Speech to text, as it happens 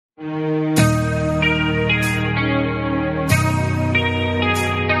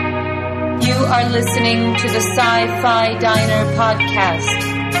are listening to the SciFi Diner podcast.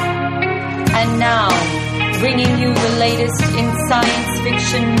 And now, bringing you the latest in science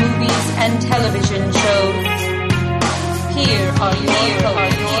fiction movies and television shows. Here are your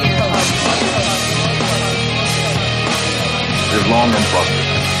hosts. Live long and prosper.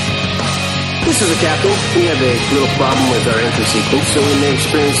 This is the Captain. We have a little problem with our entry sequence, so we may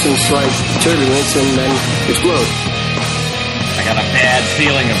experience some slight turbulence and then explode. I got a bad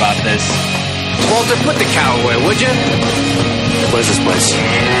feeling about this. Walter, put the cow away, would you? What is this place?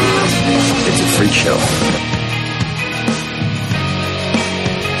 It's a freak show.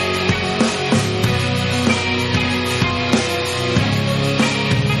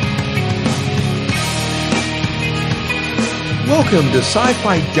 Welcome to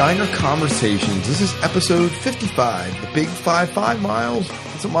Sci-Fi Diner Conversations. This is episode 55, the big 5 miles.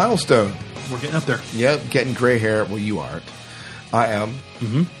 It's a milestone. We're getting up there. Yep, getting gray hair. Well, you aren't. I am.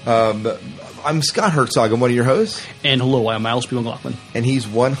 Mm-hmm. I'm Scott Herzog. I'm one of your hosts. And hello, I'm Miles P. McLaughlin. And he's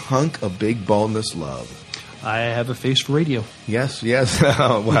one hunk of big boneless love. I have a face for radio. Yes.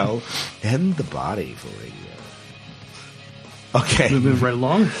 Well, and the body for radio. Okay. Moving right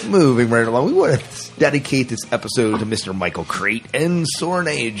along. We want to dedicate this episode to Mr. Michael Crate and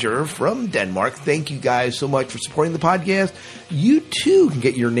Sornager from Denmark. Thank you guys so much for supporting the podcast. You too can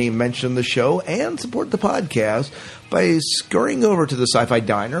get your name mentioned on the show and support the podcast by scurrying over to the Sci-Fi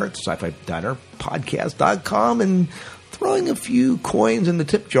Diner at sci-fi-dinerpodcast.com and throwing a few coins in the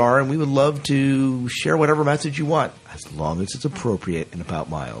tip jar, and we would love to share whatever message you want, as long as it's appropriate and about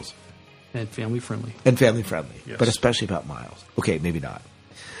Miles. And family friendly. Yes. But especially about Miles. Okay, maybe not.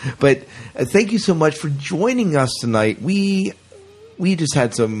 But thank you so much for joining us tonight. We just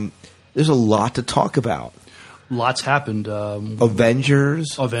had there's a lot to talk about. Lots happened.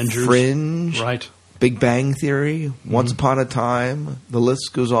 Avengers. Fringe. Right. Big Bang Theory. Once Upon a Time. The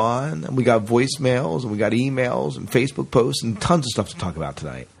list goes on. And we got voicemails and we got emails and Facebook posts and tons of stuff to talk about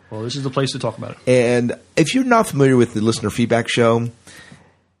tonight. Well, this is the place to talk about it. And if you're not familiar with the listener feedback show,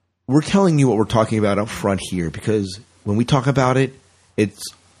 we're telling you what we're talking about up front here, because when we talk about it, it's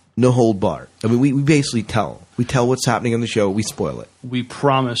no hold bar. I mean, we basically tell what's happening on the show. We spoil it. We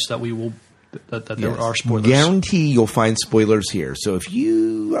promise that we will that there are spoilers. Guarantee you'll find spoilers here. So if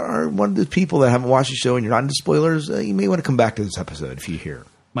you are one of the people that haven't watched the show and you're not into spoilers, you may want to come back to this episode if you're here.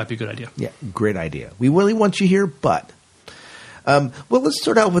 Might be a good idea. Yeah, great idea. We really want you here, but... well, let's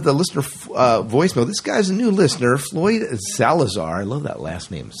start out with a listener voicemail. This guy's a new listener, Floyd Salazar. I love that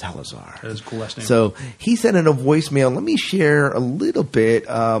last name, Salazar. That is a cool last name. So he sent in a voicemail. Let me share a little bit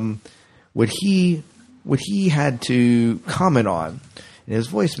what he had to comment on in his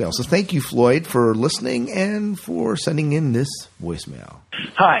voicemail. So thank you, Floyd, for listening and for sending in this voicemail.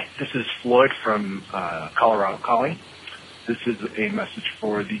 Hi, this is Floyd from Colorado calling. This is a message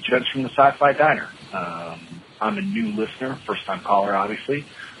for the gents from the Sci-Fi Diner. I'm a new listener, first-time caller, obviously.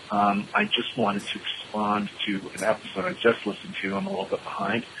 I just wanted to respond to an episode I just listened to. I'm a little bit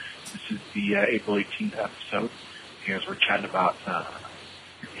behind. This is the April 18th episode. As we're chatting about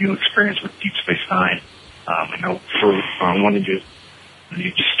your experience with Deep Space Nine. I know for one of you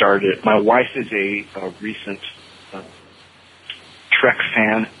just started. My wife is a recent Trek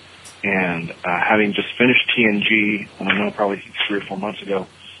fan, and having just finished TNG, I know probably 3 or 4 months ago,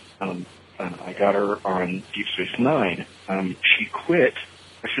 I got her on Deep Space Nine. She quit.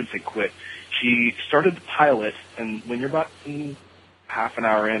 I shouldn't say quit. She started the pilot, and when you're about half an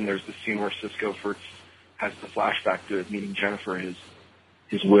hour in, there's the scene where Cisco first has the flashback to meeting Jennifer, his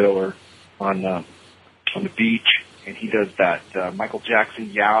whaler, on the beach, and he does that Michael Jackson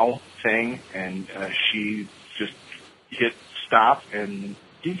yow thing, and she just hit stop and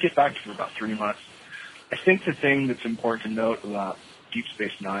didn't get back to her for about 3 months. I think the thing that's important to note about Deep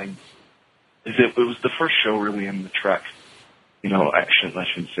Space Nine is it was the first show really in the Trek. I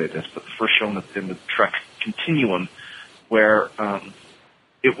shouldn't say this, but the first show in the Trek continuum where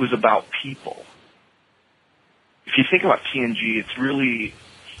it was about people. If you think about TNG,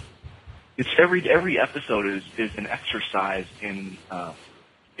 it's every episode is an exercise in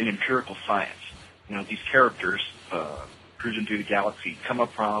empirical science. These characters cruising through the galaxy come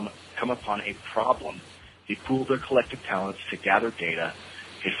upon a problem. They pool their collective talents to gather data.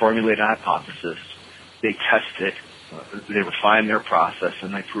 They formulate a hypothesis, they test it, they refine their process,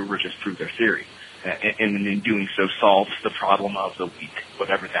 and they prove their theory. And in doing so, solves the problem of the week,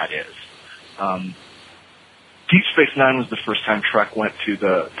 whatever that is. Deep Space Nine was the first time Trek went to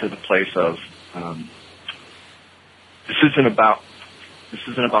the place of this isn't about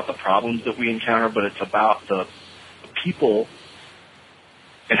the problems that we encounter, but it's about the people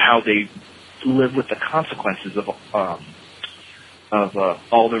and how they live with the consequences of of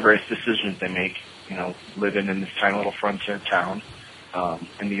all the various decisions they make, living in this tiny little frontier town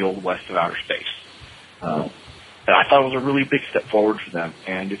in the old west of outer space. And I thought it was a really big step forward for them.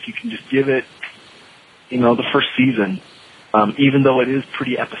 And if you can just give it, the first season, even though it is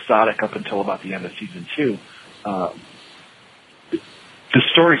pretty episodic up until about the end of season 2, the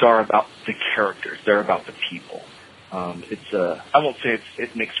stories are about the characters. They're about the people. I won't say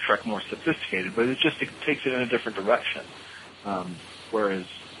it makes Trek more sophisticated, but it takes it in a different direction. Whereas,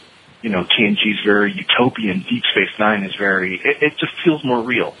 TNG's very utopian, Deep Space Nine is it just feels more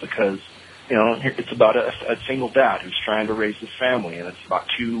real because, it's about a single dad who's trying to raise his family, and it's about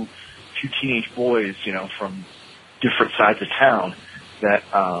two teenage boys, from different sides of town that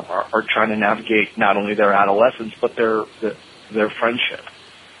are trying to navigate not only their adolescence but their friendship.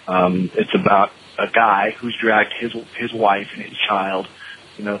 It's about a guy who's dragged his wife and his child,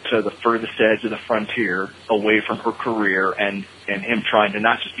 to the furthest edge of the frontier, away from her career, and him trying to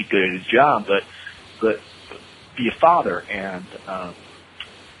not just be good at his job, but be a father and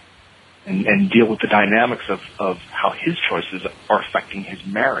deal with the dynamics of how his choices are affecting his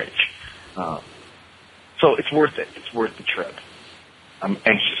marriage. So it's worth it. It's worth the trip. I'm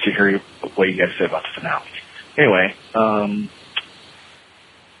anxious to hear what you guys say about the finale. Anyway, all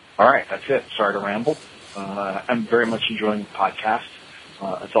right, that's it. Sorry to ramble. I'm very much enjoying the podcast.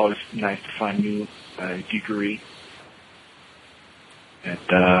 It's always nice to find new geekery. And,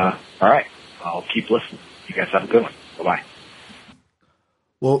 all right, I'll keep listening. You guys have a good one. Bye-bye.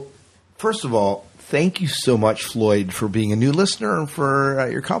 Well, first of all, thank you so much, Floyd, for being a new listener and for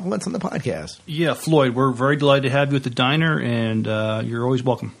your compliments on the podcast. Yeah, Floyd, we're very delighted to have you at the diner, and you're always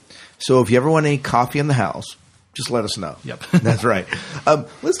welcome. So if you ever want any coffee in the house, just let us know. Yep. That's right.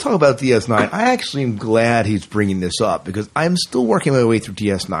 Let's talk about DS9. I actually am glad he's bringing this up because I'm still working my way through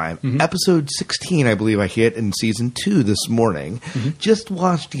DS9. Mm-hmm. Episode 16, I believe I hit in Season 2 this morning. Mm-hmm. Just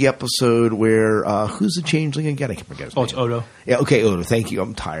watched the episode where, who's the changeling again? I can't forget his name. It's Odo. Yeah, okay, Odo. Thank you.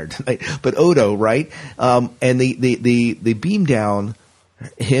 I'm tired tonight. But Odo, right? And they beam down.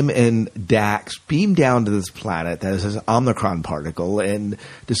 Him and Dax beam down to this planet that is this Omicron particle and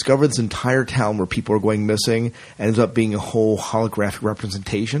discover this entire town where people are going missing and ends up being a whole holographic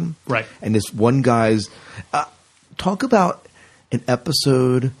representation. Right. And this one guy's talk about an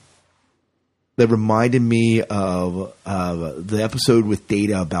episode that reminded me of the episode with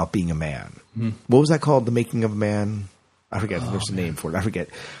Data about being a man. Mm-hmm. What was that called? The Making of a Man? I forget. There's a name for it. I forget.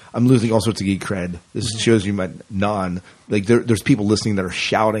 I'm losing all sorts of geek cred. This shows you my there's people listening that are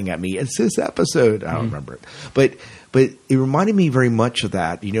shouting at me. It's this episode. I don't remember it. But it reminded me very much of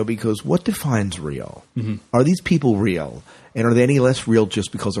that, because what defines real? Mm-hmm. Are these people real? And are they any less real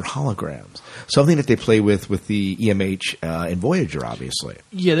just because they're holograms? Something that they play with the EMH in Voyager, obviously.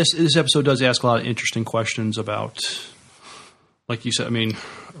 Yeah, this episode does ask a lot of interesting questions about, like you said,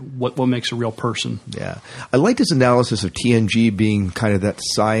 what makes a real person? Yeah. I like this analysis of TNG being kind of that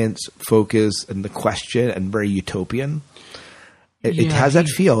science focus and the question and very utopian. It has that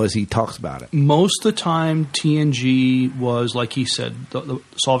feel as he talks about it. Most of the time, TNG was, like he said,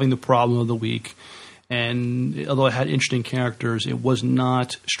 solving the problem of the week. And although it had interesting characters, it was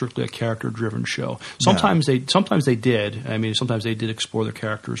not strictly a character-driven show. Sometimes they did. Sometimes they did explore their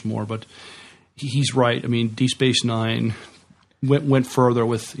characters more. But he's right. Deep Space Nine went further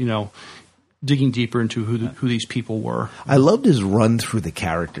with, digging deeper into who these people were. I loved his run through the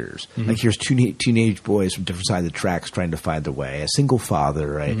characters. Mm-hmm. Like here's two teenage boys from different sides of the tracks trying to find their way. A single father,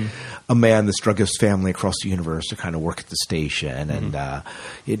 right? Mm-hmm. A man that's drug his family across the universe to kind of work at the station, mm-hmm. and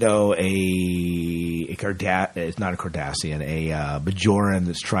it's not a Cardassian, a Bajoran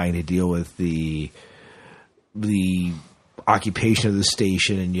that's trying to deal with the occupation of the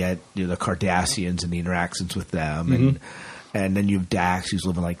station, and yet the Cardassians and the interactions with them, mm-hmm. and then you have Dax who's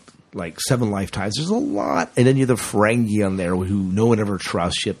living like 7 lifetimes. There's a lot. And then you have the Ferengi on there who no one ever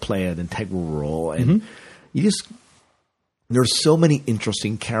trusts, yet play an integral role. And mm-hmm. There's so many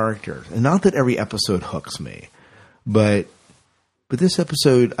interesting characters. And not that every episode hooks me, but this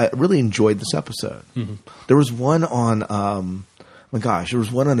episode, I really enjoyed this episode. Mm-hmm. There was one on,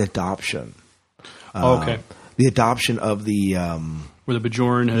 adoption. Okay. The adoption of the, where the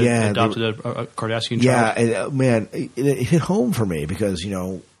Bajoran had adopted a Cardassian child. Yeah, and, it hit home for me because,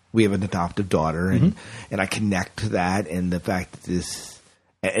 we have an adoptive daughter, and I connect to that, and the fact that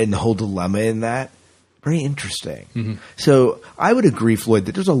and the whole dilemma in that, very interesting. Mm-hmm. So I would agree, Floyd,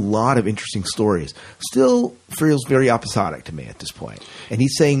 that there's a lot of interesting stories. Still feels very episodic to me at this point. And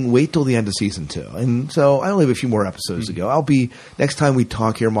he's saying wait till the end of season 2. And so I only have a few more episodes to go. Next time we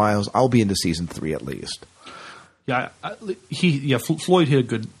talk here, Miles, I'll be into season 3 at least. Yeah, Floyd hit a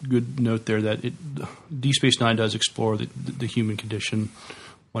good note there that Deep Space Nine does explore the human condition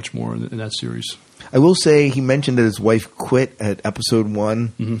much more in that series. I will say he mentioned that his wife quit at episode 1.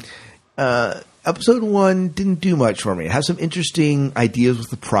 Mm-hmm. Episode 1 didn't do much for me. It has some interesting ideas with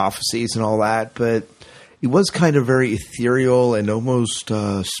the prophecies and all that, but it was kind of very ethereal and almost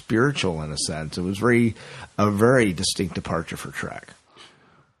spiritual in a sense. It was a very distinct departure for Trek.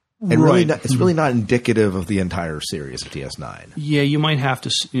 And right. it's really not indicative of the entire series of DS9. Yeah, you might have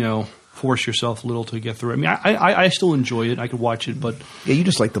to, force yourself a little to get through it. I mean, I still enjoy it. I could watch it, but yeah, you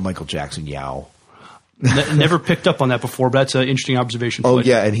just like the Michael Jackson yow. Never picked up on that before, but that's an interesting observation. Oh,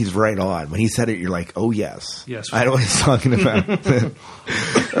 yeah, and he's right on. When he said it, you're like, oh, yes. Yes. I know what he's talking about.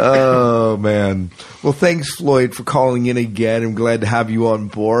 Oh, man. Well, thanks, Floyd, for calling in again. I'm glad to have you on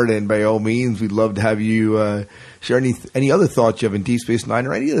board, and by all means, we'd love to have you share any other thoughts you have in Deep Space Nine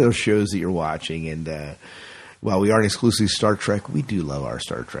or any of those shows that you're watching. And while we aren't exclusively Star Trek, we do love our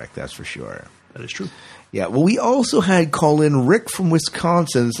Star Trek, that's for sure. That is true. Yeah, well, we also had call in Rick from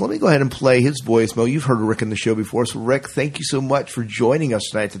Wisconsin. So let me go ahead and play his voicemail. You've heard Rick in the show before. So, Rick, thank you so much for joining us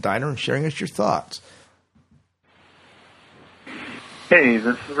tonight at the diner and sharing us your thoughts. Hey,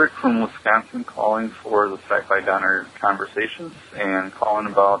 this is Rick from Wisconsin calling for the Sci-Fi Diner Conversations and calling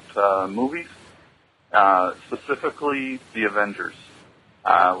about movies, specifically the Avengers.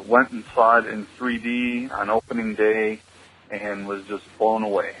 Went and saw it in 3D on opening day and was just blown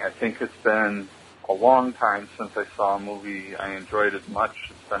away. I think it's been a long time since I saw a movie I enjoyed as much.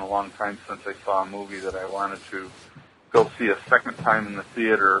 It's been a long time since I saw a movie that I wanted to go see a second time in the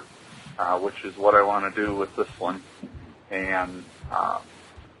theater, which is what I want to do with this one. And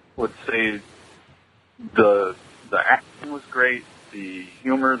would say the acting was great, the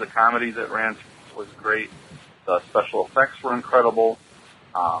humor, the comedy that ran was great, the special effects were incredible.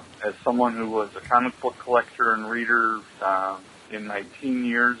 As someone who was a comic book collector and reader in my teen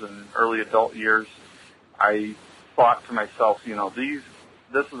years and early adult years, I thought to myself, this is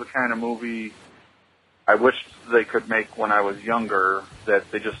the kind of movie I wished they could make when I was younger that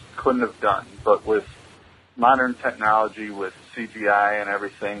they just couldn't have done. But with modern technology, with CGI and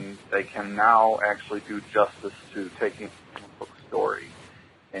everything, they can now actually do justice to taking a comic book story.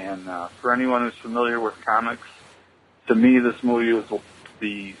 And for anyone who's familiar with comics, to me this movie was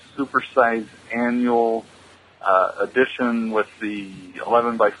the supersized annual edition with the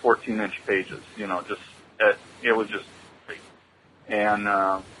 11 by 14 inch pages. It was just great,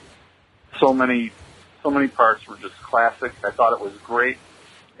 and so many parts were just classic. I thought it was great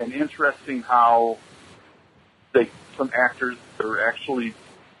and interesting how some actors that are actually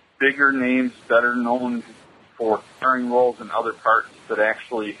bigger names, better known for starring roles in other parts, that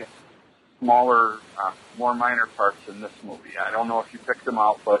actually smaller, more minor parts in this movie. I don't know if you picked them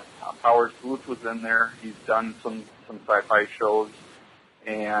out, but Powers Booth was in there. He's done some sci-fi shows.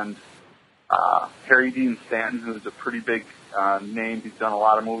 And Harry Dean Stanton, who's a pretty big name. He's done a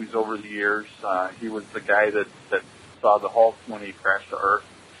lot of movies over the years. He was the guy that saw the Hulk when he crashed to Earth.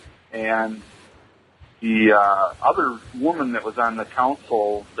 And the other woman that was on the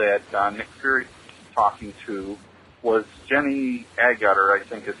council that Nick Fury was talking to was Jenny Agutter, I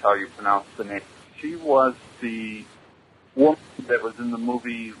think is how you pronounce the name. She was the woman that was in the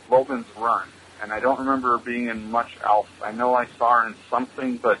movie Logan's Run, and I don't remember her being in much else. I know I saw her in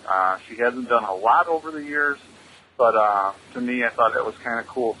something, but she hasn't done a lot over the years. But to me, I thought it was kind of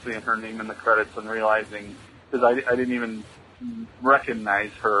cool seeing her name in the credits and realizing, because I didn't even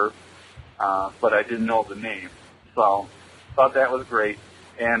recognize her, but I didn't know the name. So thought that was great.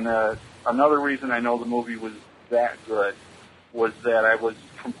 And another reason I know the movie was that good was that I was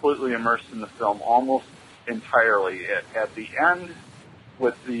completely immersed in the film almost entirely. At the end,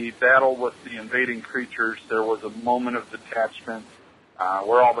 with the battle with the invading creatures, there was a moment of detachment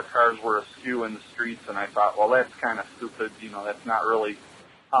where all the cars were askew in the streets, and I thought, well, that's kind of stupid. That's not really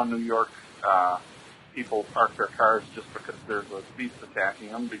how New York people park their cars just because there's a beast attacking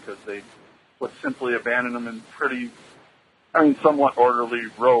them, because they would simply abandon them in somewhat orderly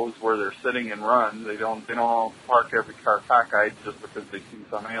rows where they're sitting and run. They don't park every car cockeyed just because they see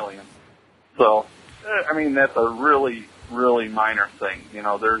some alien. So, that's a really, really minor thing.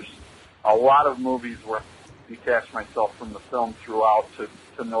 There's a lot of movies where I detach myself from the film throughout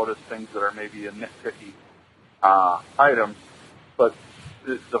to notice things that are maybe a nitpicky items. But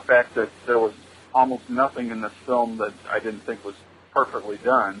the fact that there was almost nothing in this film that I didn't think was perfectly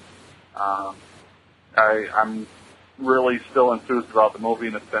done, I'm really still enthused about the movie,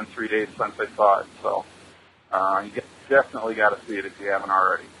 and it's been 3 days since I saw it. So you definitely got to see it if you haven't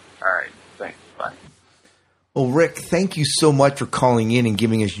already. All right, thanks. Bye. Well, Rick, thank you so much for calling in and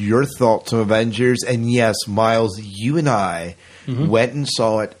giving us your thoughts on Avengers. And yes, Miles, you and I went and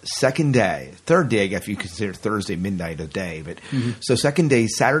saw it third day, I guess if you consider Thursday midnight a day. But so second day,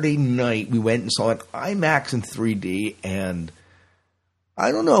 Saturday night, we went and saw it IMAX in 3D. And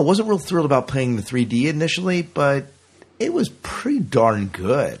I don't know, I wasn't real thrilled about playing the 3D initially, but it was pretty darn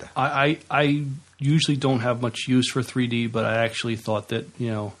good. I usually don't have much use for 3D, but I actually thought that,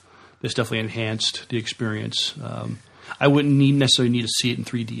 this definitely enhanced the experience. I wouldn't necessarily need to see it in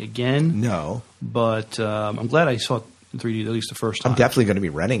 3D again. No. But I'm glad I saw it in 3D at least the first time. I'm definitely going to be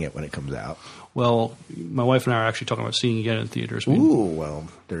renting it when it comes out. Well, my wife and I are actually talking about seeing it again in theaters. Ooh, well,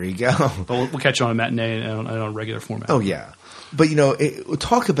 there you go. But we'll catch it on a matinee and on a regular format. Oh, yeah. But,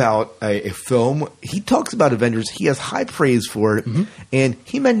 talk about a film. He talks about Avengers. He has high praise for it. And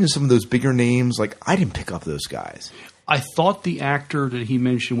he mentioned some of those bigger names. Like, I didn't pick up those guys. I thought the actor that he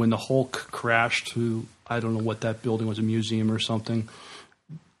mentioned when the Hulk crashed to, I don't know what that building was, a museum or something.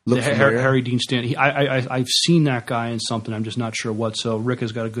 Harry Dean Stanton. I've seen that guy in something. I'm just not sure what. So Rick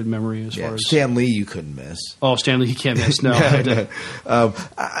has got a good memory as far as Stan Lee. You couldn't miss. Oh, Stan Lee, he can't miss. No,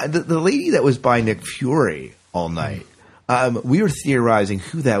 the lady that was by Nick Fury all night. We were theorizing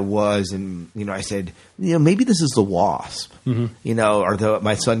who that was, and I said, maybe this is the Wasp, or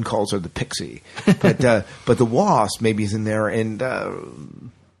my son calls her the Pixie, but the Wasp maybe is in there,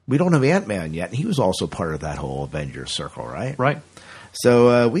 and we don't have Ant-Man yet. And he was also part of that whole Avengers circle, right? Right.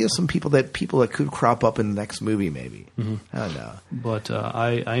 So we have some people that could crop up in the next movie, maybe. I don't know, but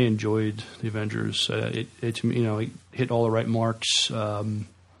I enjoyed the Avengers. It hit all the right marks.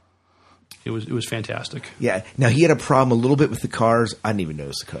 It was fantastic. Yeah. Now, he had a problem a little bit with the cars. I didn't even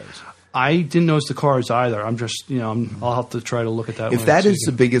notice the cars. I didn't notice the cars either. I'm just, I'll have to try to look at that. If that is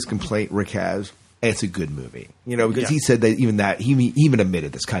the biggest complaint Rick has, it's a good movie. Because he said that he even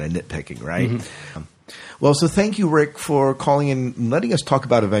admitted it's kind of nitpicking, right? Well, so thank you, Rick, for calling in and letting us talk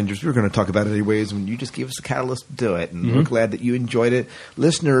about Avengers. We were going to talk about it anyways, and you just gave us a catalyst to do it, and we're glad that you enjoyed it.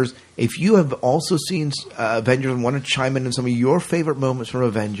 Listeners, if you have also seen Avengers and want to chime in on some of your favorite moments from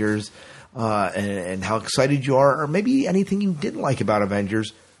Avengers, and how excited you are, or maybe anything you didn't like about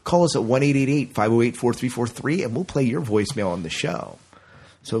Avengers, call us at 1-888-508-4343, and we'll play your voicemail on the show.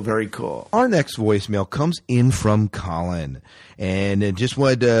 So very cool. Our next voicemail comes in from Colin. And I just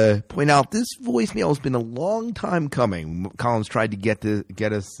wanted to point out this voicemail has been a long time coming. Colin's tried to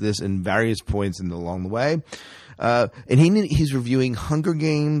get us this in various points along the way. And he's reviewing Hunger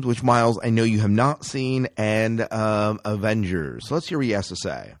Games, which, Miles, I know you have not seen, and Avengers. So let's hear what he has to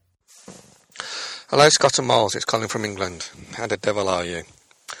say. Hello, Scott and Miles. It's Colin from England. How the devil are you?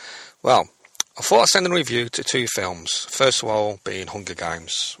 Well, I thought I'd send a review to two films. First of all, being Hunger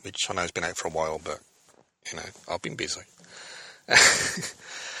Games, which I know has been out for a while, but, I've been busy.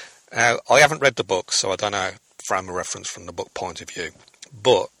 I haven't read the book, so I don't know frame a reference from the book point of view.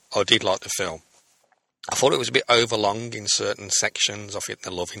 But I did like the film. I thought it was a bit overlong in certain sections. I think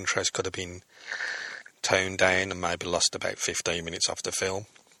the love interest could have been toned down and maybe lost about 15 minutes off the film.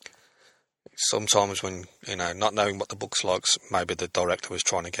 Sometimes when, not knowing what the book's like, maybe the director was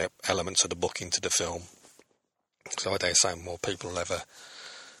trying to get elements of the book into the film. So I dare say more people will have a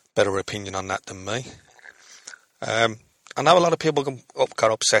better opinion on that than me. I know a lot of people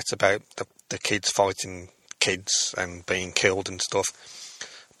got upset about the kids fighting kids and being killed and stuff.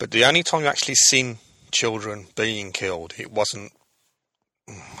 But the only time you actually seen children being killed, it wasn't,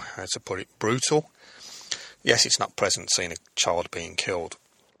 how to put it, brutal. Yes, it's not pleasant seeing a child being killed.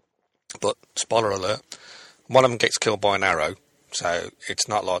 But, spoiler alert, one of them gets killed by an arrow, so it's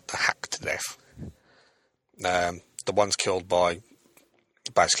not like the hacked to death. The one's killed by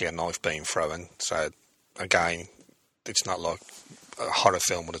basically a knife being thrown, so again, it's not like a horror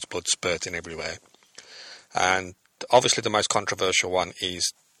film with its blood spurting everywhere. And obviously the most controversial one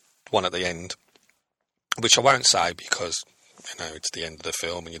is one at the end, which I won't say because, it's the end of the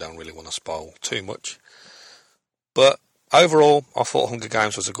film and you don't really want to spoil too much. But overall, I thought Hunger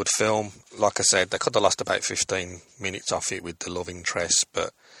Games was a good film. Like I said, they could have lost about 15 minutes off it with the love interest,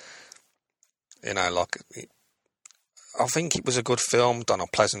 but, I think it was a good film.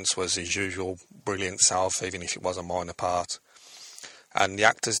 Donald Pleasance was his usual brilliant self, even if it was a minor part. And the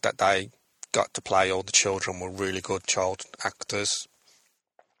actors that they got to play all the children were really good child actors.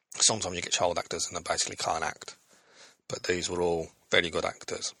 Sometimes you get child actors and they basically can't act. But these were all very good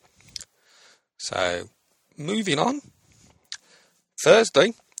actors. So, moving on.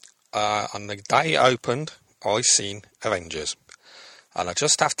 Thursday, on the day it opened, I seen Avengers. And I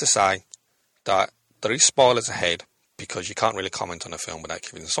just have to say that there is spoilers ahead because you can't really comment on a film without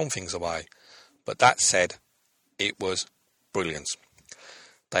giving some things away. But that said, it was brilliant.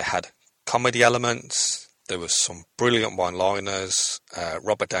 They had comedy elements, There was some brilliant one-liners.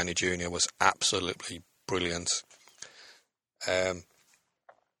 Robert Downey Jr. was absolutely brilliant.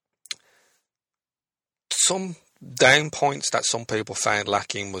 Some down points that some people found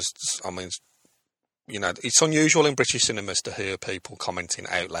lacking was, it's unusual in British cinemas to hear people commenting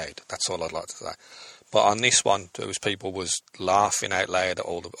out loud. That's all I'd like to say. But on this one, there was people was laughing out loud at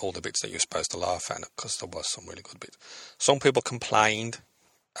all the bits that you're supposed to laugh at, because there was some really good bits. Some people complained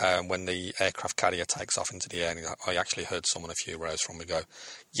when the aircraft carrier takes off into the air, and I actually heard someone a few rows from me go,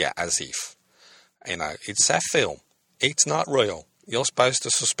 yeah, as if. It's a film. It's not real. You're supposed to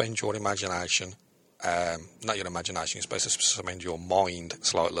suspend your imagination. Not your imagination, you're supposed to suspend your mind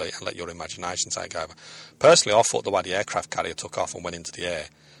slightly and let your imagination take over. Personally, I thought the way the aircraft carrier took off and went into the air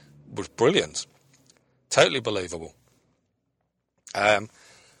was brilliant. Totally believable. I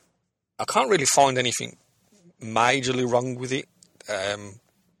can't really find anything majorly wrong with it.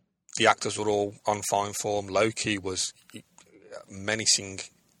 The actors were all on fine form. Loki was menacing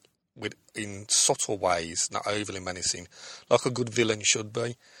in subtle ways, not overly menacing, like a good villain should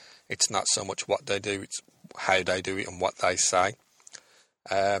be. It's not so much what they do, it's how they do it and what they say.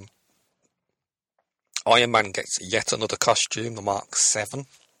 Iron Man gets yet another costume, the Mark 7,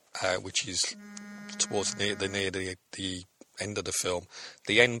 which is towards near the end of the film.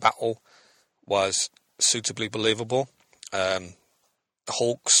 The end battle was suitably believable.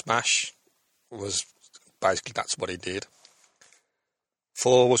 Hulk smash was basically, that's what he did.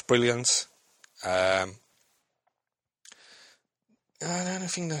 Thor was brilliant. I don't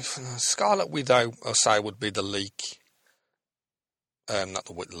think Scarlet Widow, I'll say, would be the leak. Not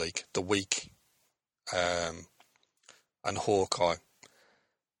the leak, the weak. And Hawkeye.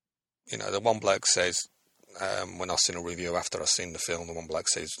 The one bloke says, when I seen a review after I seen the film, the one bloke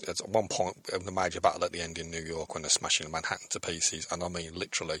says, at one point of the major battle at the end in New York when they're smashing Manhattan to pieces, and I mean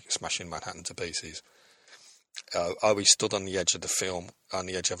literally smashing Manhattan to pieces, he stood on the edge of the film, on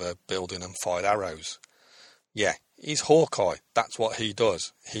the edge of a building and fired arrows. Yeah, he's Hawkeye. That's what he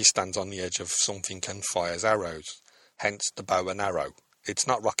does. He stands on the edge of something and fires arrows. Hence the bow and arrow. It's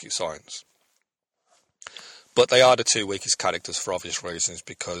not rocket science. But they are the two weakest characters for obvious reasons,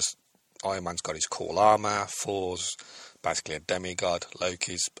 because Iron Man's got his cool armour, Thor's basically a demigod,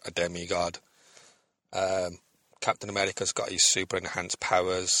 Loki's a demigod, Captain America's got his super enhanced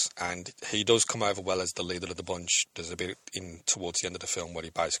powers, and he does come over well as the leader of the bunch. There's a bit towards the end of the film where he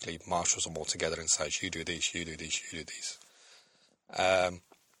basically marshals them all together and says, you do this, you do this, you do this.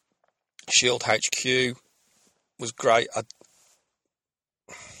 SHIELD HQ was great. I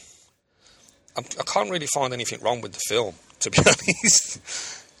can't really find anything wrong with the film, to be honest.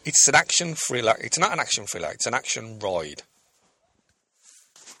 It's an action thriller. It's not an action thriller. It's an action ride.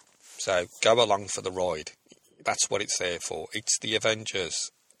 So go along for the ride. That's what it's there for. It's the Avengers.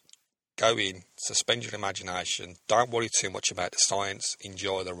 Go in, suspend your imagination. Don't worry too much about the science.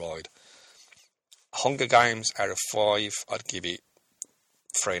 Enjoy the ride. Hunger Games out of 5, I'd give it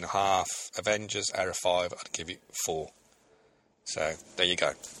 3.5. Avengers out of 5, I'd give it 4. So there you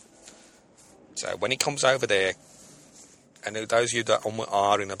go. So when it comes over there, and those of you that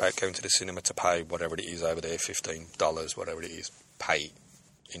are in about going to the cinema to pay whatever it is over there, $15, whatever it is, pay it.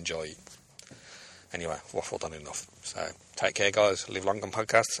 Enjoy it. Anyway, waffled on enough. So take care, guys. Live long on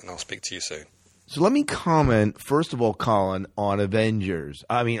podcasts, and I'll speak to you soon. So let me comment, first of all, Colin, on Hunger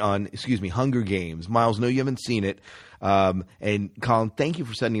Games. Miles, no, you haven't seen it. And Colin, thank you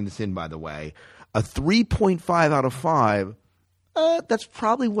for sending this in, by the way. A 3.5 out of 5. That's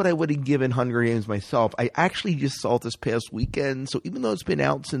probably what I would have given Hunger Games myself. I actually just saw it this past weekend, so even though it's been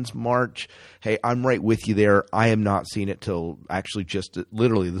out since March, hey, I'm right with you there. I have not seen it till actually just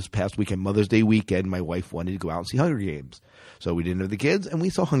literally this past weekend, Mother's Day weekend. My wife wanted to go out and see Hunger Games. So we didn't have the kids, and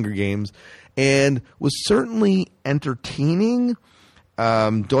we saw Hunger Games, and was certainly entertaining.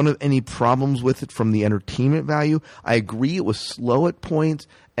 Don't have any problems with it from the entertainment value. I agree it was slow at points,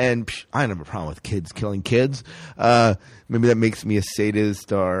 and I don't have a problem with kids killing kids. Maybe that makes me a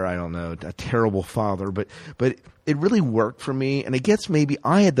sadist or, I don't know, a terrible father, but it really worked for me. And I guess maybe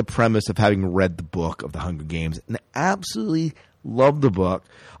I had the premise of having read the book of the Hunger Games and absolutely loved the book.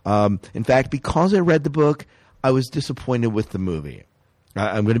 In fact, because I read the book, I was disappointed with the movie.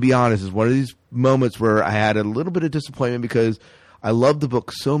 I'm going to be honest. It's one of these moments where I had a little bit of disappointment because I loved the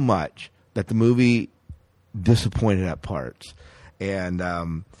book so much that the movie disappointed at parts. And I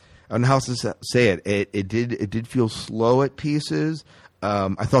don't know how to say it. It did feel slow at pieces.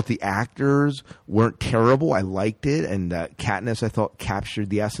 I thought the actors weren't terrible. I liked it. And Katniss, I thought,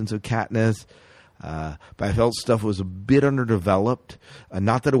 captured the essence of Katniss. But I felt stuff was a bit underdeveloped.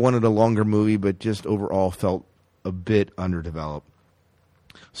 Not that I wanted a longer movie, but just overall felt a bit underdeveloped.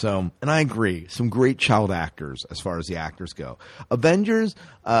 So, and I agree, some great child actors as far as the actors go. Avengers,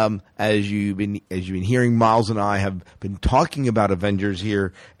 as you've been hearing, Miles and I have been talking about Avengers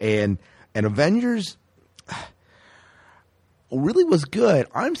here, and Avengers really was good.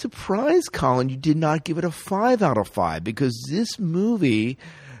 I'm surprised, Colin, you did not give it a 5 out of 5, because this movie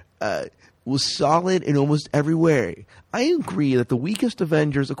was solid in almost every way. I agree that the weakest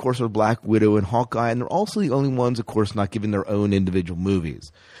Avengers, of course, are Black Widow and Hawkeye, and they're also the only ones, of course, not given their own individual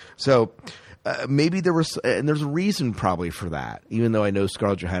movies. So maybe there was, and there's a reason probably for that, even though I know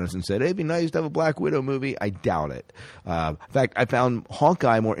Scarlett Johansson said, hey, it'd be nice to have a Black Widow movie. I doubt it. In fact, I found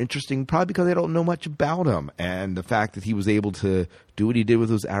Hawkeye more interesting probably because I don't know much about him, and the fact that he was able to do what he did with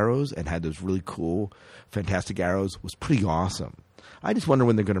those arrows and had those really cool, fantastic arrows was pretty awesome. I just wonder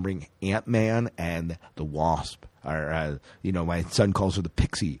when they're going to bring Ant-Man and the Wasp, or my son calls her the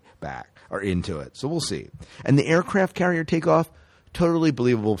Pixie, back, or into it. So we'll see. And the aircraft carrier takeoff, totally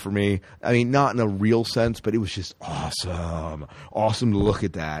believable for me. I mean, not in a real sense, but it was just awesome. Awesome to look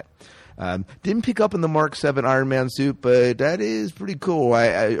at that. Didn't pick up in the Mark 7 Iron Man suit, but that is pretty cool.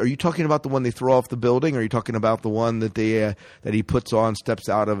 Are you talking about the one they throw off the building, or are you talking about the one that that he puts on, steps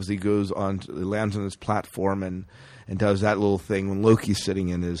out of as he goes on, lands on his platform and does that little thing when Loki's sitting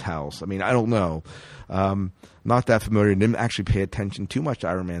in his house? I mean, I don't know. Not that familiar. Didn't actually pay attention too much to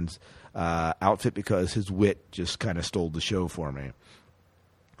Iron Man's outfit because his wit just kind of stole the show for me.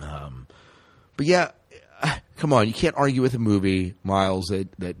 But yeah, come on, you can't argue with a movie, Miles,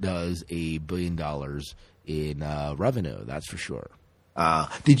 that does $1 billion in revenue. That's for sure.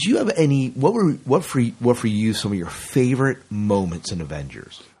 Did you have any? What for you? Some of your favorite moments in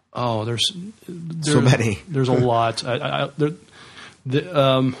Avengers? Oh, there's so many. There's a lot. I'm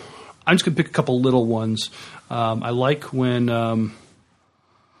just gonna pick a couple little ones. I like when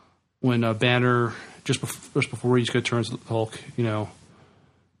Banner just before he's going to turn to the Hulk,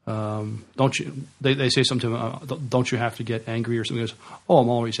 don't you? They say something to him. Don't you have to get angry or something? He goes, oh, I'm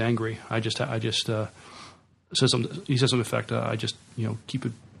always angry. I just says something. He says something effect. I just keep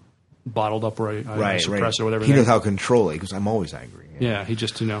it bottled up, or I suppress it or whatever. He knows how to control it because I'm always angry. Yeah, he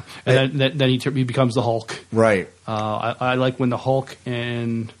just and then he becomes the Hulk. Right. I like when the Hulk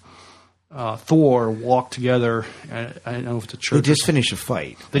and Thor walk together. I don't know if it's a church. They just finished a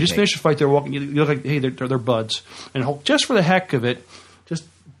fight. They just finished a fight. They're walking. You look like, hey, they're buds. And Hulk, just for the heck of it, just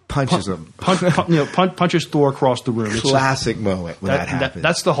punches him. Punches Thor across the room. Classic moment when that happens.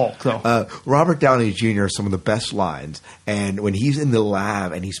 That's the Hulk, though. Robert Downey Jr. has some of the best lines. And when he's in the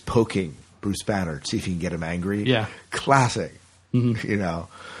lab and he's poking Bruce Banner to see if he can get him angry. Yeah. Classic. Mm-hmm.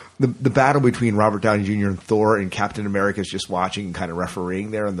 The battle between Robert Downey Jr. and Thor and Captain America is just watching and kind of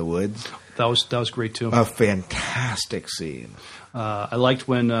refereeing there in the woods. That was great too. A fantastic scene. I liked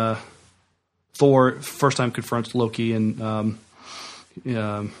when Thor first time confronts Loki and he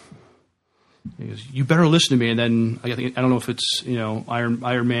goes, "You better listen to me." And then I don't know if it's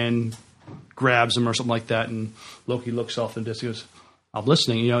Iron Man grabs him or something like that, and Loki looks off and just goes, "I'm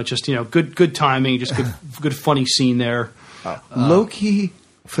listening." It's just good timing, just good funny scene there. Loki.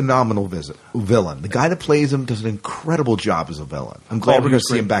 Phenomenal villain. The guy that plays him does an incredible job as a villain. I'm glad we're going to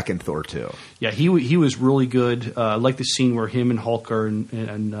see him back in Thor 2. Yeah, he was really good. I like the scene where him and Hulk are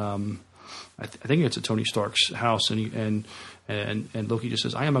and I think it's at Tony Stark's house, and Loki just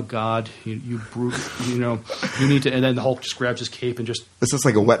says, "I am a god. You brute. You need to." And then the Hulk just grabs his cape and just it's just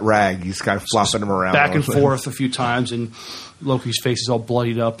like a wet rag. He's kind of flopping him around back and forth a few times, and Loki's face is all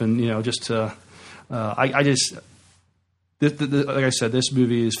bloodied up, and like I said, this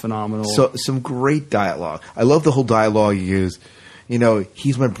movie is phenomenal. So some great dialogue. I love the whole dialogue he used.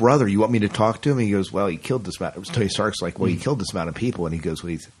 He's my brother. You want me to talk to him? And he goes, well, he killed this amount. It was Tony Stark's like, well, he killed this amount of people. And he goes, well,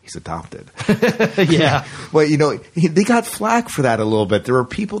 he's adopted. Yeah. Well, they got flack for that a little bit.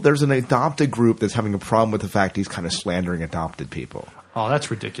 There's an adopted group that's having a problem with the fact he's kind of slandering adopted people. Oh, that's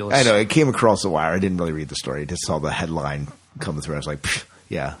ridiculous. I know. It came across the wire. I didn't really read the story. I just saw the headline come through. I was like,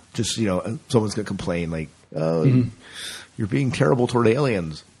 yeah, just, someone's going to complain like, oh, you're being terrible toward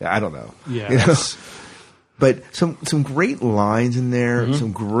aliens. I don't know. Yeah. But some great lines in there,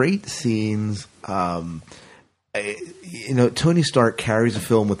 some great scenes. Tony Stark carries a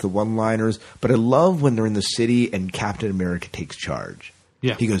film with the one-liners, but I love when they're in the city and Captain America takes charge.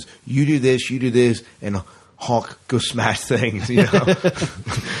 Yeah. He goes, you do this, and Hulk goes smash things,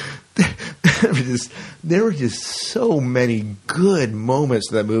 There were just so many good moments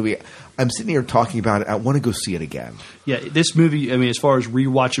in that movie. I'm sitting here talking about it. I want to go see it again. Yeah, this movie, I mean, as far as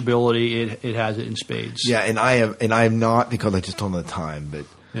rewatchability, it has it in spades. Yeah, and I am not because I just don't have the time, but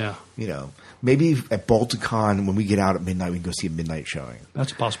Yeah. You know, maybe at Balticon, when we get out at midnight, we can go see a midnight showing.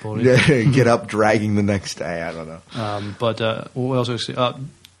 That's a possibility. Get up dragging the next day. I don't know. But what else was I say?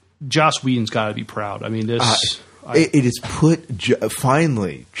 Joss Whedon's got to be proud. I mean, this... it is put...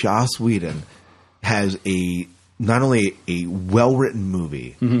 finally, Joss Whedon has not only a well-written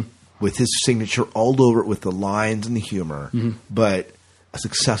movie with his signature all over it with the lines and the humor, but a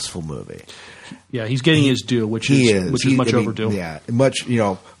successful movie. Yeah, he's getting his due, which is much overdue. Yeah, much, you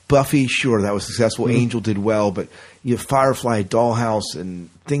know, Buffy, sure, that was successful. Angel did well, but you have Firefly, Dollhouse, and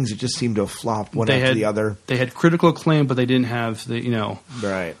things that just seemed to have flopped one after the other. They had critical acclaim, but they didn't have the, you know.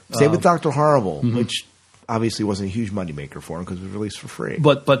 Right. Same with Dr. Horrible, which obviously wasn't a huge moneymaker for him because it was released for free.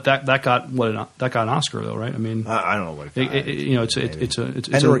 But that got an Oscar though, right? I mean, I don't know what it got. You know, it's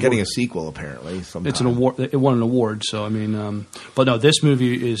and we're getting a sequel apparently. Sometime. It's an award. It won an award. So I mean, but no, this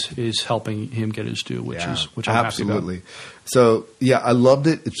movie is helping him get his due, which I'm absolutely. happy about. So yeah, I loved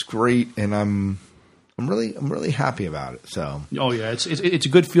it. It's great, and I'm really happy about it. So it's a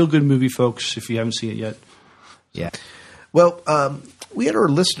good feel good movie, folks. If you haven't seen it yet, yeah. Well, we had a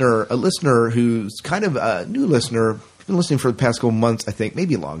listener who's kind of a new listener, been listening for the past couple months, I think,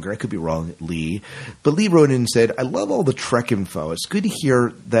 maybe longer. I could be wrong, Lee. But Lee wrote in and said, I love all the Trek info. It's good to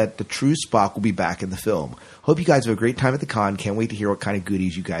hear that the true Spock will be back in the film. Hope you guys have a great time at the con. Can't wait to hear what kind of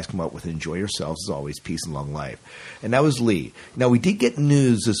goodies you guys come up with. Enjoy yourselves, as always. Peace and long life. And that was Lee. Now, we did get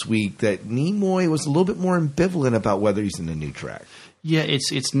news this week that Nimoy was a little bit more ambivalent about whether he's in the new Trek. Yeah,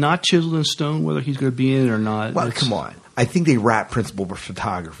 it's not chiseled in stone whether he's going to be in it or not. Well, come on. I think they wrap principal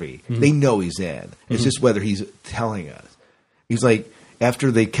photography. They know he's in. It's just whether he's telling us. He's like, after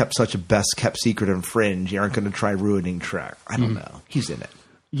they kept such a best-kept secret on Fringe, you aren't going to try ruining Trek. I don't know. He's in it.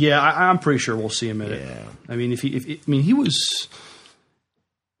 Yeah, I'm pretty sure we'll see him in it. I mean, he was...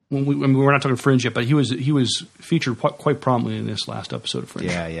 we're not talking Fringe yet, but he was featured quite prominently in this last episode of Fringe.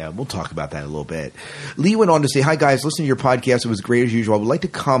 Yeah, we'll talk about that in a little bit. Lee went on to say, "Hi guys, listening to your podcast. It was great as usual. I would like to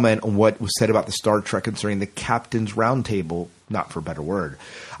comment on what was said about the Star Trek concerning the Captain's Roundtable, not for a better word.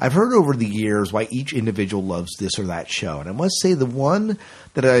 I've heard over the years why each individual loves this or that show, and I must say the one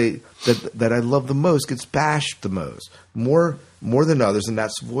that I love the most gets bashed the most, more than others, and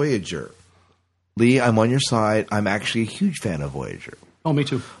that's Voyager. Lee, I'm on your side. I'm actually a huge fan of Voyager." Oh, me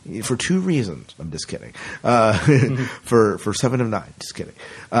too. For 2 reasons. I'm just kidding. For 7 of 9. Just kidding.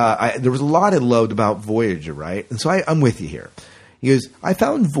 There was a lot I loved about Voyager, right? And so I'm with you here. He goes, I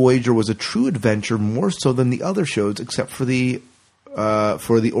found Voyager was a true adventure more so than the other shows except for the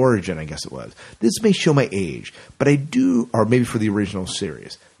Origin, I guess it was. This may show my age, but I do, or maybe for the original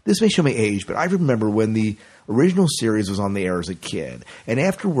series. This may show my age, but I remember when the original series was on the air as a kid, and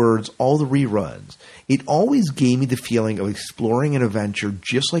afterwards, all the reruns. It always gave me the feeling of exploring an adventure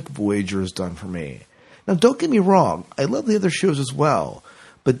just like Voyager has done for me. Now, don't get me wrong, I love the other shows as well,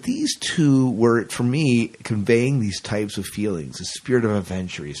 but these two were, for me, conveying these types of feelings, the spirit of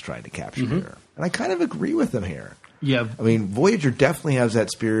adventure he's trying to capture here. And I kind of agree with him here. Yeah. I mean, Voyager definitely has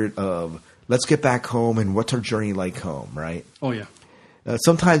that spirit of, let's get back home and what's our journey like home, right? Oh, yeah.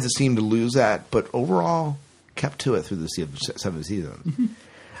 Sometimes it seemed to lose that, but overall, kept to it through the 7th season.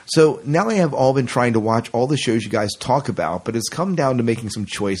 So now I have all been trying to watch all the shows you guys talk about, but it's come down to making some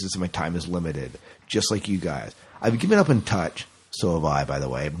choices and my time is limited, just like you guys. I've given up on Touch. So have I, by the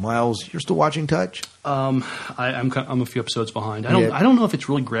way. Miles, you're still watching Touch? I'm a few episodes behind. I don't know if it's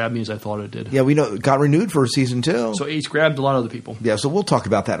really grabbed me as I thought it did. Yeah, we know it got renewed for season 2. So it's grabbed a lot of other people. Yeah, so we'll talk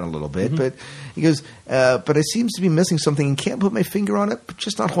about that in a little bit. But he goes, but it seems to be missing something and can't put my finger on it, but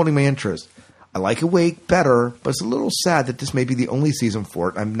just not holding my interest. I like Awake better, but it's a little sad that this may be the only season for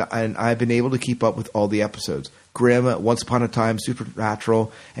it. And I've been able to keep up with all the episodes. Grimm, Once Upon a Time,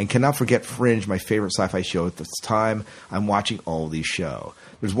 Supernatural, and cannot forget Fringe, my favorite sci-fi show at this time. I'm watching all of these shows.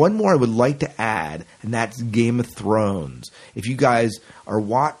 There's one more I would like to add, and that's Game of Thrones. If you guys are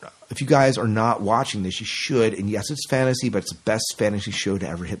not watching this, you should. And yes, it's fantasy, but it's the best fantasy show to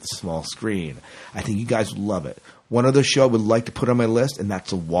ever hit the small screen. I think you guys would love it. One other show I would like to put on my list, and that's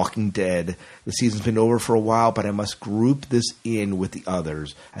The Walking Dead. The season's been over for a while, but I must group this in with the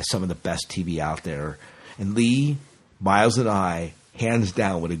others as some of the best TV out there. And Lee, Miles, and I, hands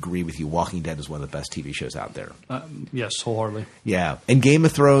down, would agree with you. Walking Dead is one of the best TV shows out there. Yes, wholeheartedly. Yeah. And Game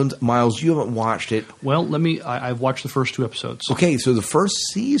of Thrones, Miles, you haven't watched it. Well, I've watched the first 2 episodes. Okay, so the first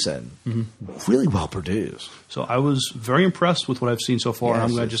season, really well produced. So I was very impressed with what I've seen so far. Yes, I'm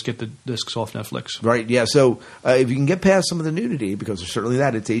going to just get the discs off Netflix. Right, yeah. So if you can get past some of the nudity, because there's certainly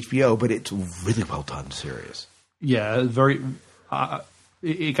that, it's HBO, but it's a really well done series. Yeah, very...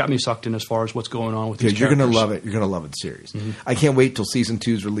 it got me sucked in as far as what's going on with these You're characters. going to love it. You're going to love the series. I can't wait till season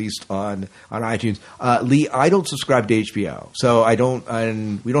 2 is released on iTunes. Lee, I don't subscribe to HBO, so I don't,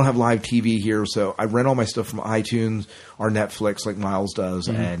 and we don't have live TV here, so I rent all my stuff from iTunes or Netflix like Miles does,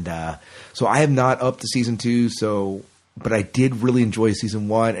 and so I have not up to season 2. So, but I did really enjoy season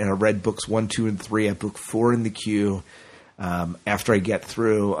 1, and I read books 1, 2, and 3. I have book 4 in the queue. After I get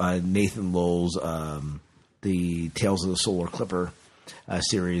through Nathan Lowell's the Tales of the Solar Clipper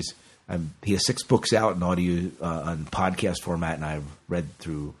series. He has 6 books out in audio on podcast format, and I've read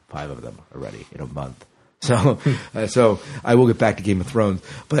through 5 of them already in a month. So, so I will get back to Game of Thrones.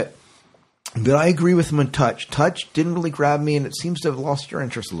 But I agree with him on Touch. Touch didn't really grab me, and it seems to have lost your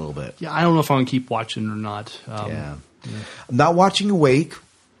interest a little bit. Yeah, I don't know if I'm going to keep watching or not. I'm not watching Awake.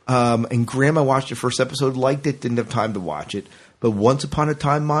 And Graham, I watched the first episode, liked it, didn't have time to watch it. But Once Upon a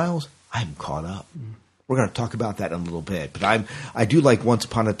Time, Miles, I'm caught up. We're going to talk about that in a little bit. But I do like Once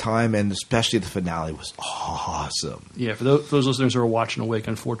Upon a Time, and especially the finale was awesome. Yeah, for those listeners who are watching Awake,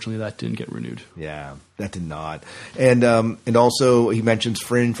 unfortunately, that didn't get renewed. Yeah, that did not. And also he mentions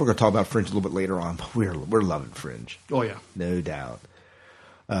Fringe. We're going to talk about Fringe a little bit later on, but we're loving Fringe. Oh, yeah. No doubt.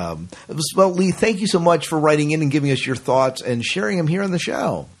 Well, Lee, thank you so much for writing in and giving us your thoughts and sharing them here on the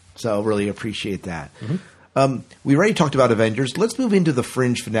show. So really appreciate that. We already talked about Avengers. Let's move into the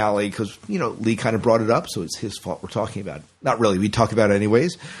Fringe finale because, Lee kind of brought it up, so it's his fault we're talking about it. Not really. We talk about it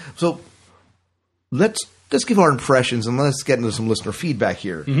anyways. So let's give our impressions and let's get into some listener feedback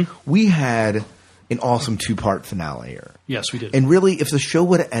here. We had an awesome 2-part finale here. Yes, we did. And really, if the show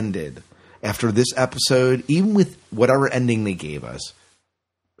would have ended after this episode, even with whatever ending they gave us,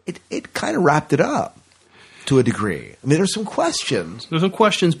 it kind of wrapped it up to a degree. I mean, there's some questions. There's some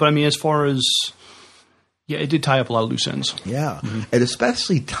questions, but I mean, as far as... Yeah, it did tie up a lot of loose ends. Yeah, and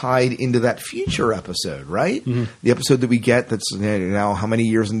especially tied into that future episode, right? The episode that we get that's now how many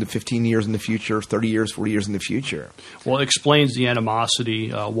years into 15 years in the future, 30 years, 40 years in the future. Well, it explains the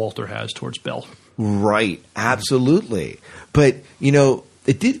animosity Walter has towards Belle. Right, absolutely. But,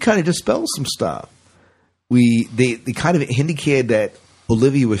 it did kind of dispel some stuff. They kind of indicated that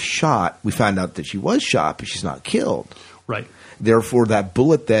Olivia was shot. We found out that she was shot, but she's not killed. Right. Therefore, that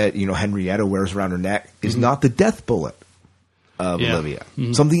bullet that Henrietta wears around her neck is not the death bullet of Olivia.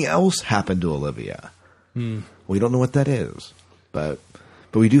 Something else happened to Olivia. We don't know what that is, but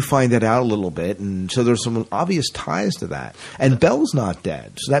we do find that out a little bit, and so there's some obvious ties to that. And Belle's not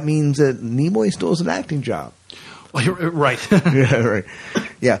dead, so that means that Nimoy still has an acting job. Right. Yeah, right.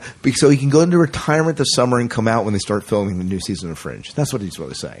 Yeah, so he can go into retirement this summer and come out when they start filming the new season of Fringe. That's what he's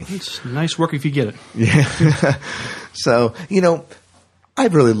really saying. It's nice work if you get it. Yeah. So, I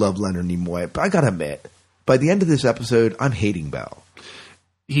really love Leonard Nimoy, but I got to admit, by the end of this episode, I'm hating Belle.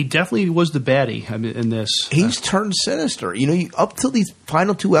 He definitely was the baddie in this. He's turned sinister. Up till these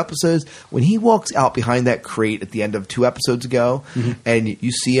final 2 episodes, when he walks out behind that crate at the end of 2 episodes ago, and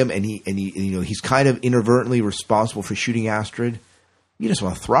you see him, and he's kind of inadvertently responsible for shooting Astrid. You just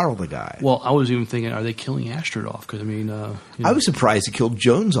want to throttle the guy. Well, I was even thinking, are they killing Astrid off? Because I was surprised he killed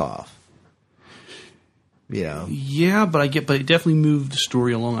Jones off. Yeah, but it definitely moved the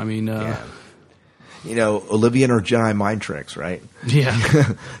story along. I mean, Olivia and her Jedi mind tricks, right?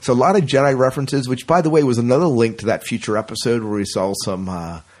 Yeah. So a lot of Jedi references, which, by the way, was another link to that future episode where we saw some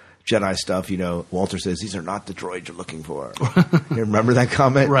Jedi stuff. Walter says, these are not the droids you're looking for. You remember that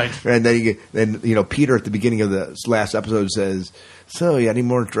comment? Right. And then Peter at the beginning of the last episode says, so you got any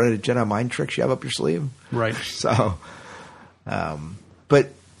more Jedi mind tricks you have up your sleeve? Right. So, but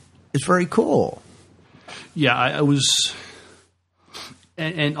it's very cool. Yeah, I was...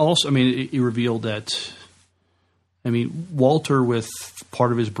 And also, I mean, it revealed that, Walter with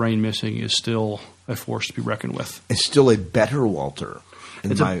part of his brain missing is still a force to be reckoned with. It's still a better Walter.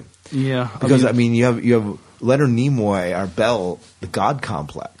 Because, you have Leonard Nimoy, our Belle, the God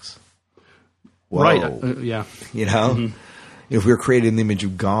complex. Whoa. Right, yeah. If we're created in the image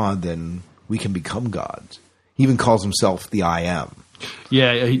of God, then we can become gods. He even calls himself the I Am.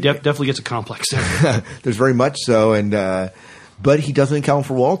 Yeah, he definitely gets a complex there. There's very much so, and... But he doesn't account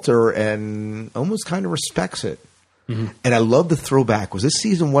for Walter and almost kind of respects it. And I love the throwback. Was this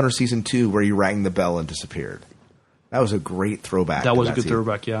season 1 or season 2 where he rang the bell and disappeared? That was a great throwback. That was a good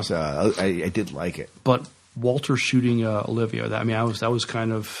throwback, yeah. So I did like it. But Walter shooting Olivia, that was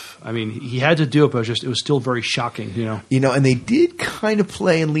kind of... he had to do it, but it was still very shocking, and they did kind of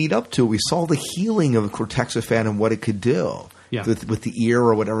play and lead up to it. We saw the healing of the Cortexiphan and what it could do with the ear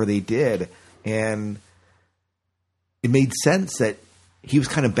or whatever they did. And... it made sense that he was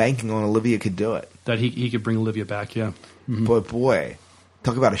kind of banking on Olivia could do it. That he could bring Olivia back, yeah. But boy,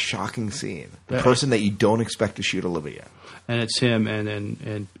 Talk about a shocking scene. The person that you don't expect to shoot Olivia. And it's him,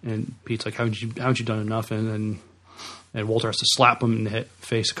 and Pete's like, haven't you done enough? And Walter has to slap him in the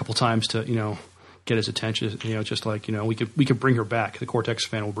face a couple times to, get his attention. Just like, we could bring her back. The Cortex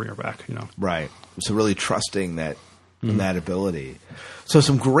fan will bring her back, Right. So really trusting that ability. So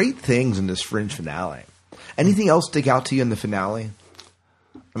some great things in this Fringe finale. Anything else stick out to you in the finale?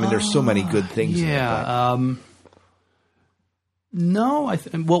 I mean, there's so many good things. Yeah. No,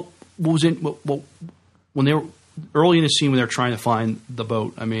 what was in when they were early in the scene when they're trying to find the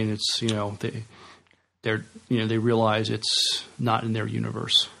boat. I mean, it's they realize it's not in their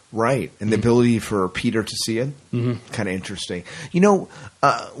universe, right? And the ability for Peter to see it, kind of interesting.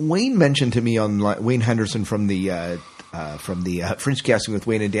 Wayne mentioned to me on Wayne Henderson from the Fringe Casting with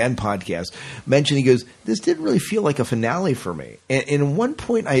Wayne and Dan podcast, mentioned, he goes, this didn't really feel like a finale for me. And at one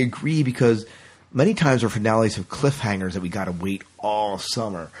point I agree, because many times our finales have cliffhangers that we got to wait all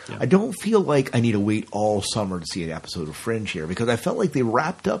summer. Yeah. I don't feel like I need to wait all summer to see an episode of Fringe here, because I felt like they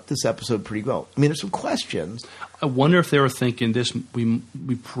wrapped up this episode pretty well. I mean, there's some questions. I wonder if they were thinking this, we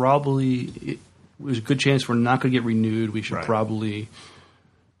probably, there's a good chance we're not going to get renewed. We should probably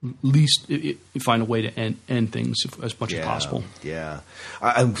at least find a way to end things as much as possible. Yeah.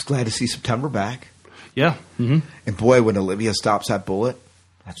 I was glad to see September back. Yeah. Mm-hmm. And boy, when Olivia stops that bullet,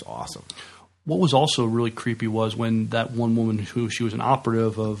 that's awesome. What was also really creepy was when that one woman who she was an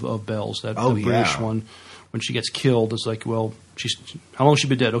operative of Bell's, the British one, when she gets killed, it's like, well, how long has she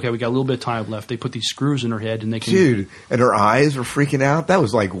been dead? Okay, we got a little bit of time left. They put these screws in her head, and they can. Dude, and her eyes were freaking out. That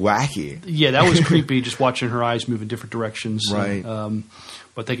was like wacky. Yeah, that was creepy. Just watching her eyes move in different directions. Right.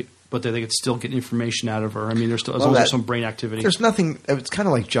 But they could still get information out of her. I mean, there's still some brain activity. There's nothing. It's kind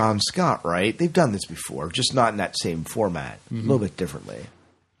of like John Scott, right? They've done this before, just not in that same format, a little bit differently.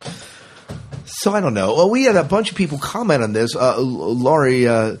 So I don't know. Well, we had a bunch of people comment on this. Laurie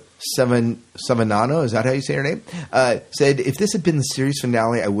Seminano, is that how you say her name? Said, if this had been the series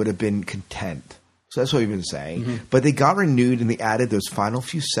finale, I would have been content. So that's what we've been saying. Mm-hmm. But they got renewed, and they added those final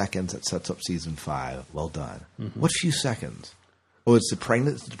few seconds that sets up season 5. Well done. Mm-hmm. What few seconds? Oh, it's the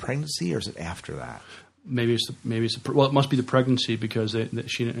pregnancy, or is it after that? Maybe it must be the pregnancy, because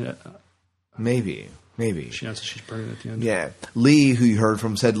she. Maybe. She announced she's pregnant at the end. Yeah. Lee, who you heard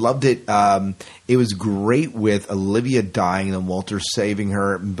from, said, loved it. It was great with Olivia dying and Walter saving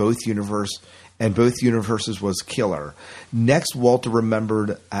her in both universes was killer. Next, Walter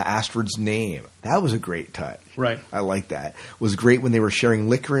remembered Astrid's name. That was a great touch. Right. I like that. It was great when they were sharing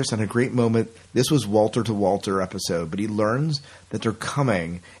licorice, and a great moment. This was Walter to Walter episode, but he learns that they're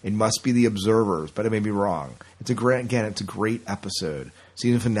coming. It must be the observers, but I may be wrong. It's a great episode.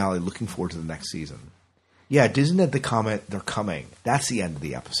 Season finale. Looking forward to the next season. Yeah, isn't it the comment, they're coming? That's the end of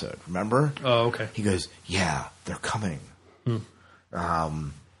the episode, remember? Oh, okay. He goes, yeah, they're coming. And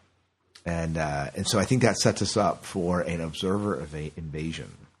so I think that sets us up for an observer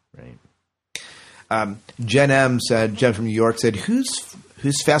invasion, right? Jen from New York said, who's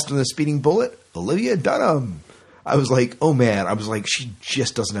faster than the speeding bullet? Olivia Dunham. I was like, oh man, she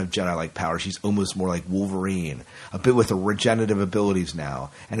just doesn't have Jedi-like power. She's almost more like Wolverine, a bit with her regenerative abilities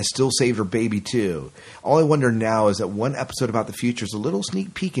now, and has still saved her baby too. All I wonder now is that one episode about the future is a little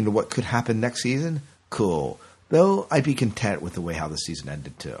sneak peek into what could happen next season. Cool. Though I'd be content with the way how the season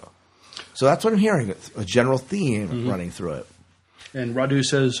ended too. So that's what I'm hearing, a general theme running through it. And Radu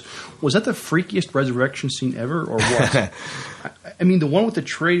says, was that the freakiest resurrection scene ever, or what? I mean, the one with the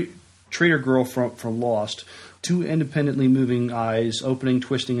traitor girl from Lost. 2 independently moving eyes, opening,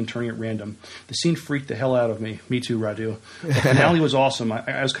 twisting, and turning at random. The scene freaked the hell out of me. Me too, Radu. The finale was awesome.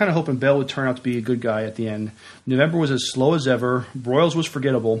 I was kind of hoping Bell would turn out to be a good guy at the end. November was as slow as ever. Broyles was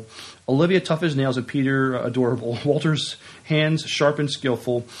forgettable. Olivia tough as nails and Peter adorable. Walter's hands sharp and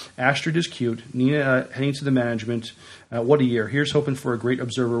skillful. Astrid is cute. Nina heading to the management. What a year. Here's hoping for a great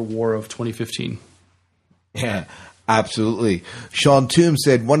Observer War of 2015. Yeah. Absolutely. Sean Toom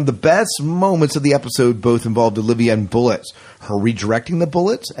said, one of the best moments of the episode both involved Olivia and bullets. Her redirecting the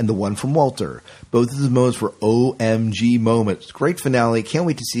bullets and the one from Walter. Both of the moments were OMG moments. Great finale. Can't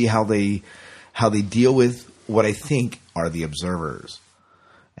wait to see how they deal with what I think are the observers.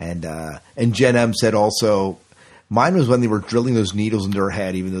 And Jen M said also, mine was when they were drilling those needles into her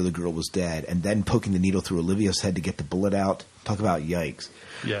head even though the girl was dead, and then poking the needle through Olivia's head to get the bullet out. Talk about yikes.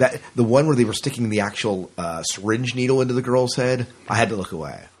 Yeah. The one where they were sticking the actual syringe needle into the girl's head, I had to look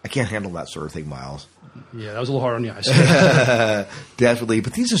away. I can't handle that sort of thing, Miles. Yeah, that was a little hard on the eyes. Definitely.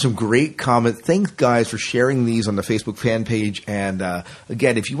 But these are some great comments. Thanks, guys, for sharing these on the Facebook fan page. And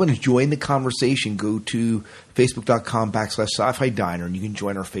again, if you want to join the conversation, go to facebook.com/sci-fi diner, and you can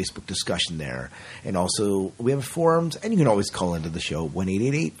join our Facebook discussion there. And also, we have forums, and you can always call into the show,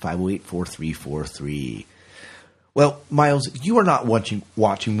 1-888-508-4343. Well, Miles, you are not watching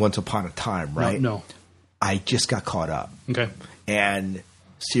Once Upon a Time, right? No. I just got caught up. Okay. And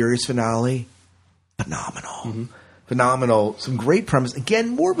series finale, phenomenal. Phenomenal. Some great premise. Again,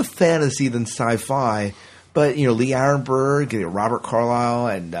 more of a fantasy than sci-fi. But, Lee Arenberg, Robert Carlyle,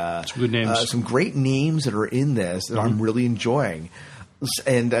 and some good names. Some great names that are in this that I'm really enjoying.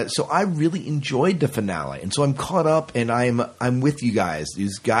 And so I really enjoyed the finale. And so I'm caught up, and I'm with you guys.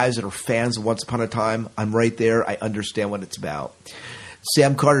 These guys that are fans of Once Upon a Time, I'm right there. I understand what it's about.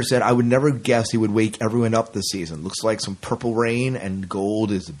 Sam Carter said, I would never guess he would wake everyone up this season. Looks like some purple rain, and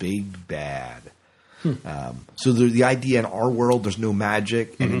gold is the big bad. So the idea in our world, there's no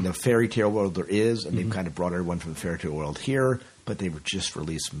magic, and in the fairy tale world there is, and they've kind of brought everyone from the fairy tale world here, but they were just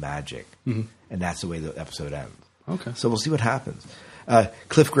released magic, and that's the way the episode ends. Okay. So we'll see what happens.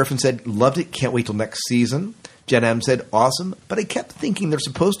 Cliff Griffin said, loved it, can't wait till next season. Jen M said, awesome, but I kept thinking they're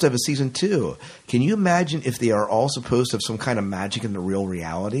supposed to have a season 2. Can you imagine if they are all supposed to have some kind of magic in the real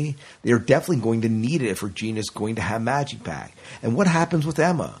reality? They are definitely going to need it if Regina's going to have magic back. And what happens with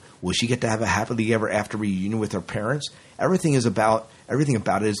Emma? Will she get to have a happily ever after reunion with her parents? Everything about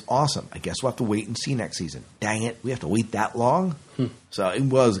it is awesome. I guess we'll have to wait and see next season. Dang it, we have to wait that long? So it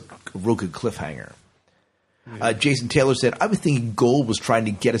was a real good cliffhanger. Jason Taylor said, I was thinking Gold was trying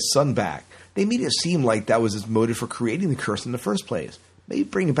to get his son back. They made it seem like that was his motive for creating the curse in the first place. Maybe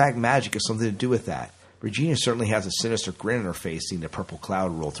bringing back magic has something to do with that. Regina certainly has a sinister grin on her face seeing the purple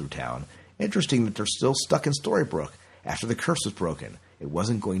cloud roll through town. Interesting that they're still stuck in Storybrooke after the curse was broken. It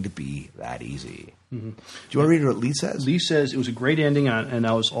wasn't going to be that easy. Do you want to read what Lee says? Lee says, it was a great ending, and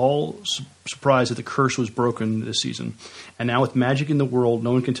I was all surprised that the curse was broken this season. And now with magic in the world,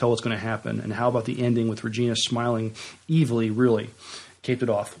 no one can tell what's going to happen. And how about the ending with Regina smiling evilly, really? Capped it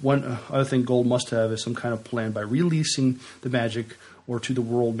off. One other thing Gold must have is some kind of plan by releasing the magic or to the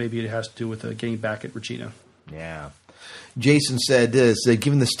world. Maybe it has to do with getting back at Regina. Yeah. Jason said this,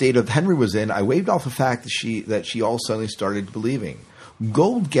 given the state of Henry was in, I waved off the fact that she all suddenly started believing.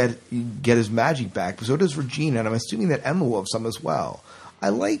 Gold get his magic back, but so does Regina, and I'm assuming that Emma will have some as well. I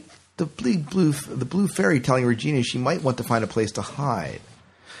like the blue fairy telling Regina she might want to find a place to hide.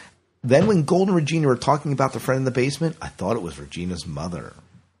 Then when Gold and Regina were talking about the friend in the basement, I thought it was Regina's mother.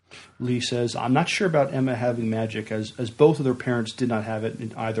 Lee says, I'm not sure about Emma having magic, as both of their parents did not have it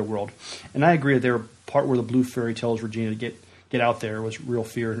in either world. And I agree that there were part where the blue fairy tells Regina to get out there was real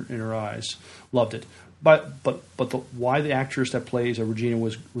fear in her eyes. Loved it. But why the actress that plays Regina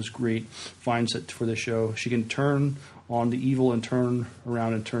was great, finds that for the show, she can turn on the evil and turn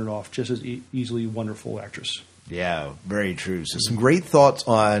around and turn it off. Just as easily wonderful actress. Yeah, very true. So some great thoughts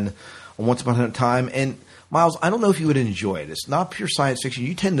on Once Upon a Time. And Miles, I don't know if you would enjoy it. It's not pure science fiction.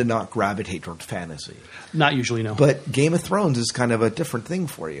 You tend to not gravitate towards fantasy. Not usually, no. But Game of Thrones is kind of a different thing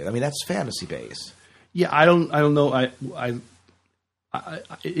for you. I mean, that's fantasy based. Yeah, I don't know.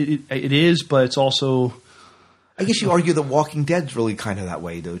 It is, but it's also. I guess you argue that Walking Dead's really kind of that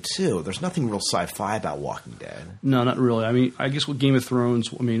way, though, too. There's nothing real sci-fi about Walking Dead. No, not really. I mean, I guess what Game of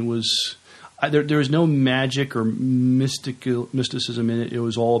Thrones, was. There was no magic or mysticism in it. It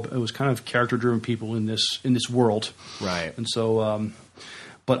was kind of character driven people in this world, right? And so,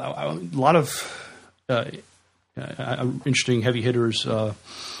 but a lot of interesting heavy hitters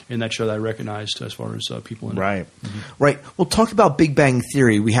in that show that I recognized as far as people in it. Right. Well, talk about Big Bang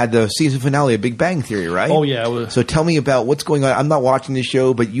Theory. We had the season finale of Big Bang Theory, right? Oh yeah. So tell me about what's going on. I'm not watching the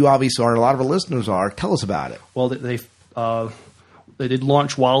show, but you obviously are, and a lot of our listeners are. Tell us about it. Well, they did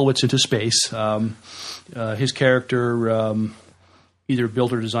launch Wolowitz into space. His character either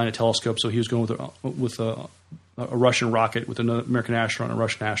built or designed a telescope, so he was going with a Russian rocket with an American astronaut and a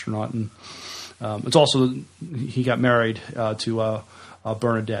Russian astronaut. And it's also he got married to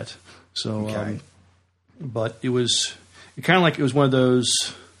Bernadette. So, okay. But it was kind of like it was one of those.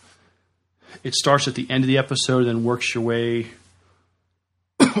 It starts at the end of the episode and then works your way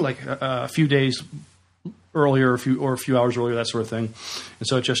like a few days earlier, a few hours earlier, that sort of thing. And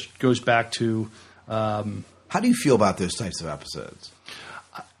so it just goes back to. How do you feel about those types of episodes?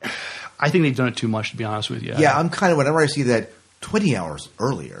 I think they've done it too much, to be honest with you. Yeah, I'm kind of, whenever I see that 20 hours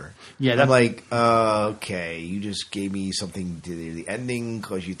earlier, yeah, I'm like, okay, you just gave me something to the ending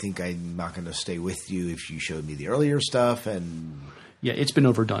because you think I'm not going to stay with you if you showed me the earlier stuff. And yeah, it's been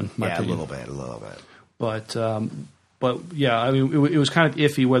overdone, in my opinion. a little bit. But yeah, I mean, it was kind of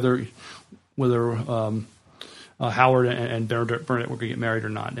iffy whether whether Howard and Bernadette were going to get married or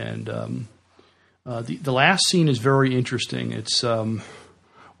not. And the last scene is very interesting. It's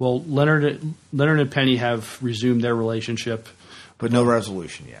Leonard and Penny have resumed their relationship, but no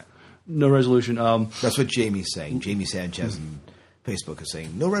resolution yet. No resolution. That's what Jamie's saying. Jamie Sanchez and Facebook is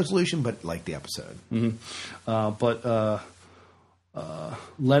saying no resolution, but like the episode. I'm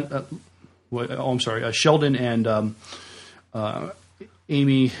sorry. Sheldon and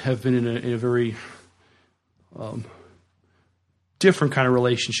Amy have been in a very different kind of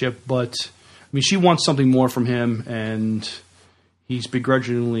relationship, but I mean, she wants something more from him, and he's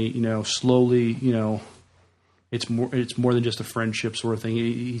begrudgingly, slowly, it's more than just a friendship sort of thing.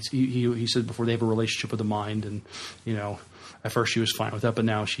 He said before they have a relationship with the mind, and at first she was fine with that, but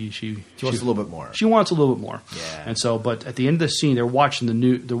now she wants a little bit more. She wants a little bit more. Yeah. And so, but at the end of the scene, they're watching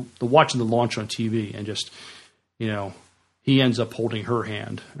they're watching the launch on TV, and just he ends up holding her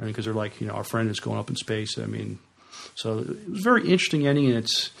hand, because they're like, our friend is going up in space. I mean, so it was a very interesting ending, and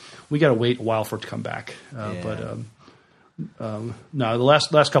we got to wait a while for it to come back. But no, the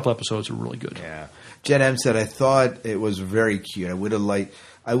last couple episodes are really good. Yeah. Jen M said, I thought it was very cute. I would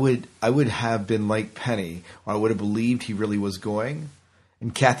have been like Penny, or I would have believed he really was going.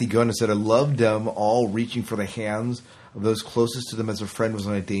 And Kathy Gona said, I loved them all reaching for the hands of those closest to them as a friend was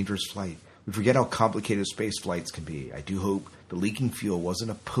on a dangerous flight. We forget how complicated space flights can be. I do hope the leaking fuel wasn't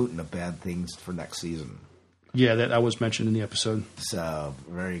a potent of bad things for next season. Yeah, that was mentioned in the episode. So,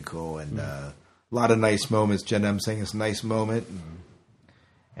 very cool. And a lot of nice moments. Jen M saying it's a nice moment.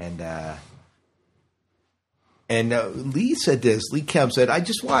 And Lee said this. Lee Kemp said, I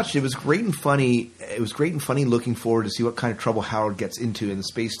just watched. It was great and funny. It was great and funny looking forward to see what kind of trouble Howard gets into in the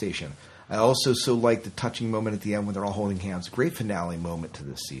space station. I also so liked the touching moment at the end when they're all holding hands. Great finale moment to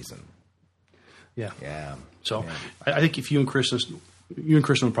this season. Yeah. Yeah. So I think if you and Kristen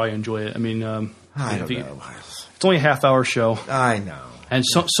would probably enjoy it. I mean, I don't know. It's only a half-hour show. I know. And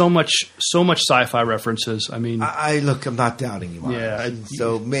so much sci-fi references. I mean, look, I'm not doubting you. Yeah.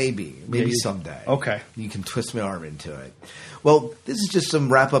 So maybe someday. Okay. You can twist my arm into it. Well, this is just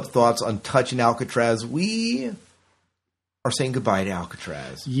some wrap-up thoughts on Touch and Alcatraz. We are saying goodbye to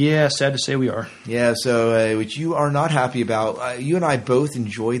Alcatraz. Yeah, sad to say we are. Yeah, so which you are not happy about. You and I both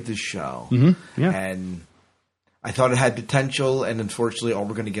enjoyed the show. Mm-hmm. Yeah. And I thought it had potential, and unfortunately, all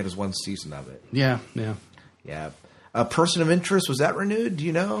we're going to get is one season of it. Yeah. Person of Interest, was that renewed? Do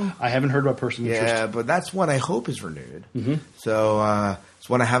you know? I haven't heard about Person of Interest. Yeah, but that's one I hope is renewed. Mm-hmm. So it's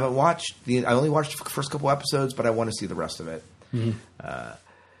one I haven't watched. I only watched the first couple episodes, but I want to see the rest of it.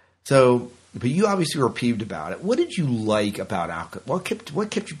 Mm-hmm. But you obviously were peeved about it. What did you like about Alcatraz? What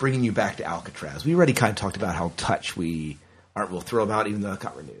kept you bringing you back to Alcatraz? We already kind of talked about how Touch we aren't real thrilled about, even though it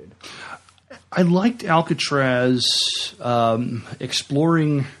got renewed. I liked Alcatraz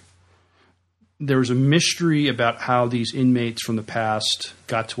exploring. There was a mystery about how these inmates from the past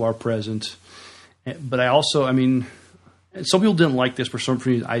got to our present. But I also, some people didn't like this, for some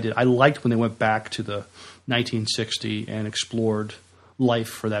reason I did. I liked when they went back to the 1960 and explored life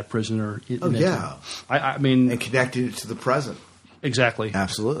for that prisoner. And connected it to the present. Exactly.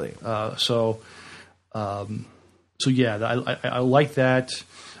 Absolutely. I liked that.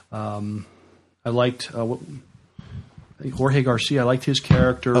 I liked Jorge Garcia. I liked his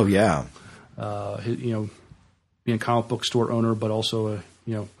character. Oh yeah. Being a comic book store owner, but also a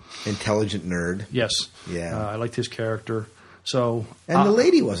intelligent nerd. Yes. Yeah. I liked his character. So the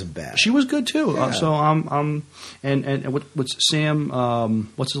lady wasn't bad. She was good too. Yeah. And what's Sam?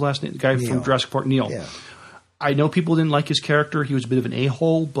 What's his last name? The guy Neil. from Jurassic Park, Neil. Yeah. I know people didn't like his character. He was a bit of an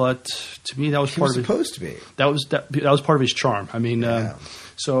a-hole, but to me, that was part of it. Supposed to be. That was part of his charm.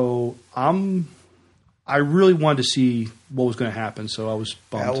 I really wanted to see what was going to happen, so I was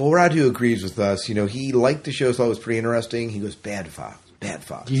bummed. Radu agrees with us. He liked the show, thought it was pretty interesting. He goes, bad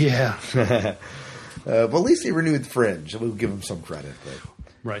Fox. Yeah. But at least they renewed Fringe. We'll give him some credit.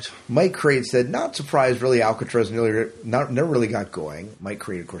 Right. Mike Crate said, not surprised, really, Alcatraz never really got going. Mike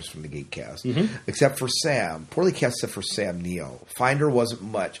Crate, of course, from the Gatecast. Mm-hmm. Except for Sam. Poorly cast except for Sam Neill. Finder wasn't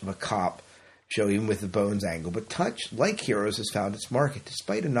much of a cop show, even with the Bones angle. But Touch, like Heroes, has found its market,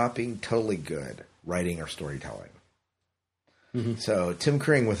 despite it not being totally good writing or storytelling. Mm-hmm. So Tim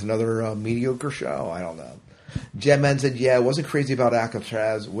Kring with another mediocre show. I don't know. Jem Men said, "Yeah, I wasn't crazy about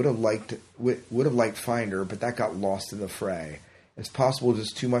Alcatraz. Would have liked Finder, but that got lost in the fray. It's possible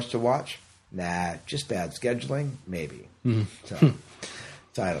just too much to watch. Nah, just bad scheduling, maybe. Mm-hmm.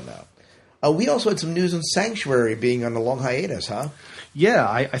 So I don't know. We also had some news on Sanctuary being on a long hiatus, huh? Yeah,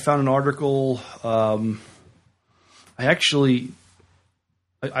 I found an article. I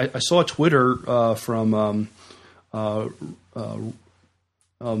saw a Twitter from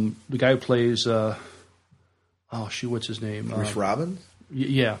the guy who plays what's his name? Bruce Robbins?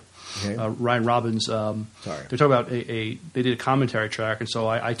 Yeah. Okay. Ryan Robbins. Sorry. They're talking about they did a commentary track, and so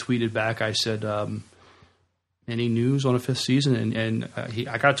I tweeted back. I said, "Any news on a 5th season?" And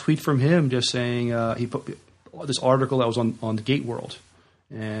I got a tweet from him just saying he put this article that was on the Gate World,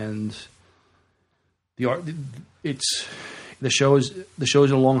 and the show is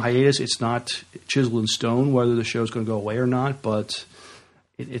in a long hiatus. It's not chiseled in stone whether the show is going to go away or not, but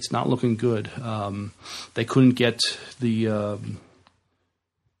it's not looking good. They couldn't get the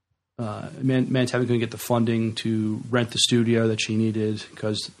Manhattan couldn't get the funding to rent the studio that she needed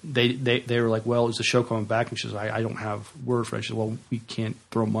because they were like, well, is the show coming back? And she says, I don't have word for it. She said, well, we can't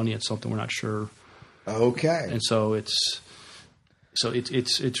throw money at something we're not sure. Okay. And so it's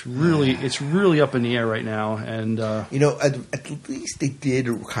really up in the air right now. And at least they did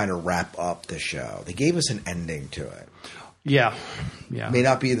kind of wrap up the show. They gave us an ending to it. Yeah. May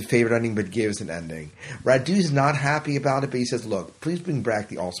not be the favorite ending, but gave us an ending. Radu's not happy about it, but he says, look, please bring back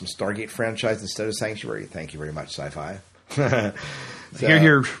the awesome Stargate franchise instead of Sanctuary. Thank you very much, SciFi. Here,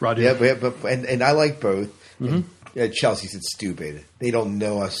 Radu. Yeah, and I like both. Mm-hmm. Chelsea said stupid. They don't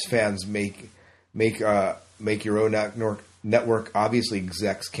know us fans make your own network. Obviously,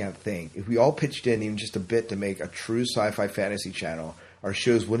 execs can't think. If we all pitched in even just a bit to make a true sci-fi fantasy channel, our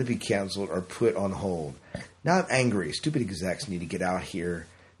shows wouldn't be canceled or put on hold. Now I'm angry. Stupid execs need to get out here,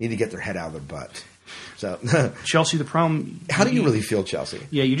 need to get their head out of their butt. So, Chelsea, the problem... How do you really feel, Chelsea?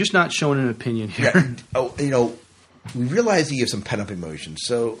 Yeah, you're just not showing an opinion here. Yeah. We realize that you have some pent-up emotions.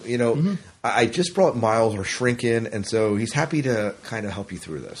 So, mm-hmm. I just brought Miles, our shrink, in, and so he's happy to kind of help you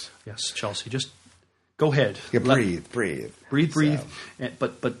through this. Yes, Chelsea, just go ahead. Yeah, breathe. Breathe.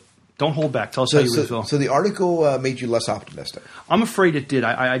 But don't hold back. Tell us how you really feel. So the article made you less optimistic. I'm afraid it did.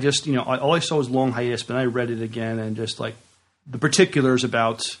 I just, all I saw was long hiatus, but I read it again and just like the particulars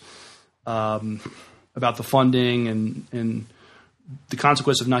about the funding and the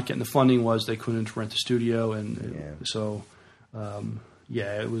consequence of not getting the funding was they couldn't rent the studio, and it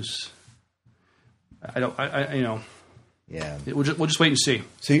was. Yeah. We'll just wait and see.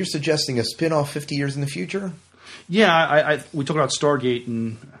 So you're suggesting a spin-off 50 years in the future? Yeah, we talked about Stargate,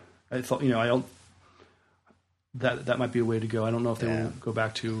 and I thought, that might be a way to go. I don't know if they will go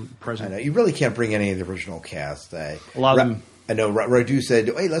back to present. I know. You really can't bring any of the original cast. A lot of them. I know Radu said,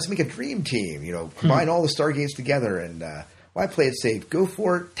 hey, let's make a dream team. Combine all the Stargates together, and why play it safe? Go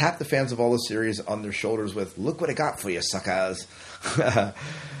for it. Tap the fans of all the series on their shoulders with, look what I got for you, suckers. So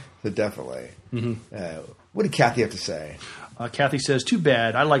definitely. Mm-hmm. What did Kathy have to say? Kathy says, too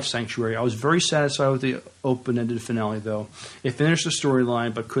bad. I liked Sanctuary. I was very satisfied with the open-ended finale, though. It finished the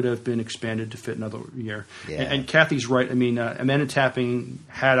storyline, but could have been expanded to fit another year. Yeah. And Kathy's right. I mean, Amanda Tapping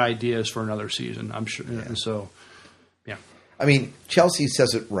had ideas for another season, I'm sure. Yeah. And so, yeah. I mean, Chelsea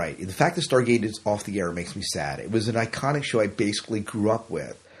says it right. The fact that Stargate is off the air makes me sad. It was an iconic show I basically grew up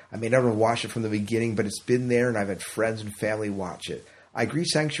with. I may never watch it from the beginning, but it's been there, and I've had friends and family watch it. I agree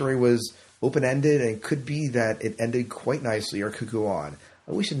Sanctuary was open-ended, and it could be that it ended quite nicely or could go on.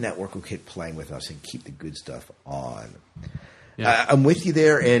 I wish the network would keep playing with us and keep the good stuff on. Yeah. I'm with you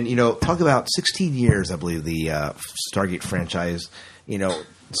there, and, talk about 16 years, I believe, the Stargate franchise,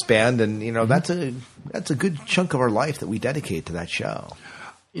 spanned, and, that's a good chunk of our life that we dedicate to that show.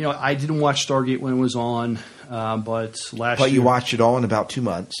 I didn't watch Stargate when it was on, but last year... But you watched it all in about 2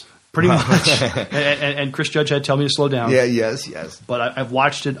 months. Pretty much. and Chris Judge had to tell me to slow down. Yeah, yes. But I've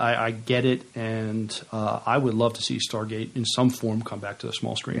watched it. I get it. And I would love to see Stargate in some form come back to the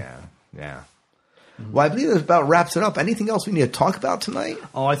small screen. Yeah. Mm-hmm. Well, I believe that about wraps it up. Anything else we need to talk about tonight?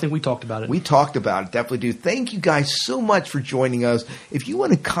 Oh, I think we talked about it. We talked about it. Definitely do. Thank you guys so much for joining us. If you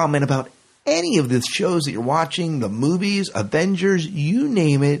want to comment about any of the shows that you're watching, the movies, Avengers, you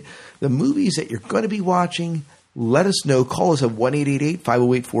name it, the movies that you're going to be watching, let us know. Call us at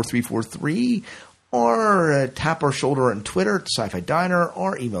 1-888-508-4343 or tap our shoulder on Twitter at Sci-Fi Diner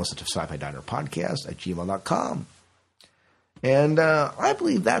or email us at sci-fi-dinerpodcast@gmail.com. And I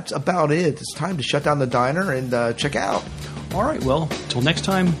believe that's about it. It's time to shut down the diner and check out. All right. Well, till next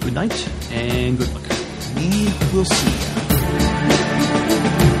time, good night and good luck. We will see you.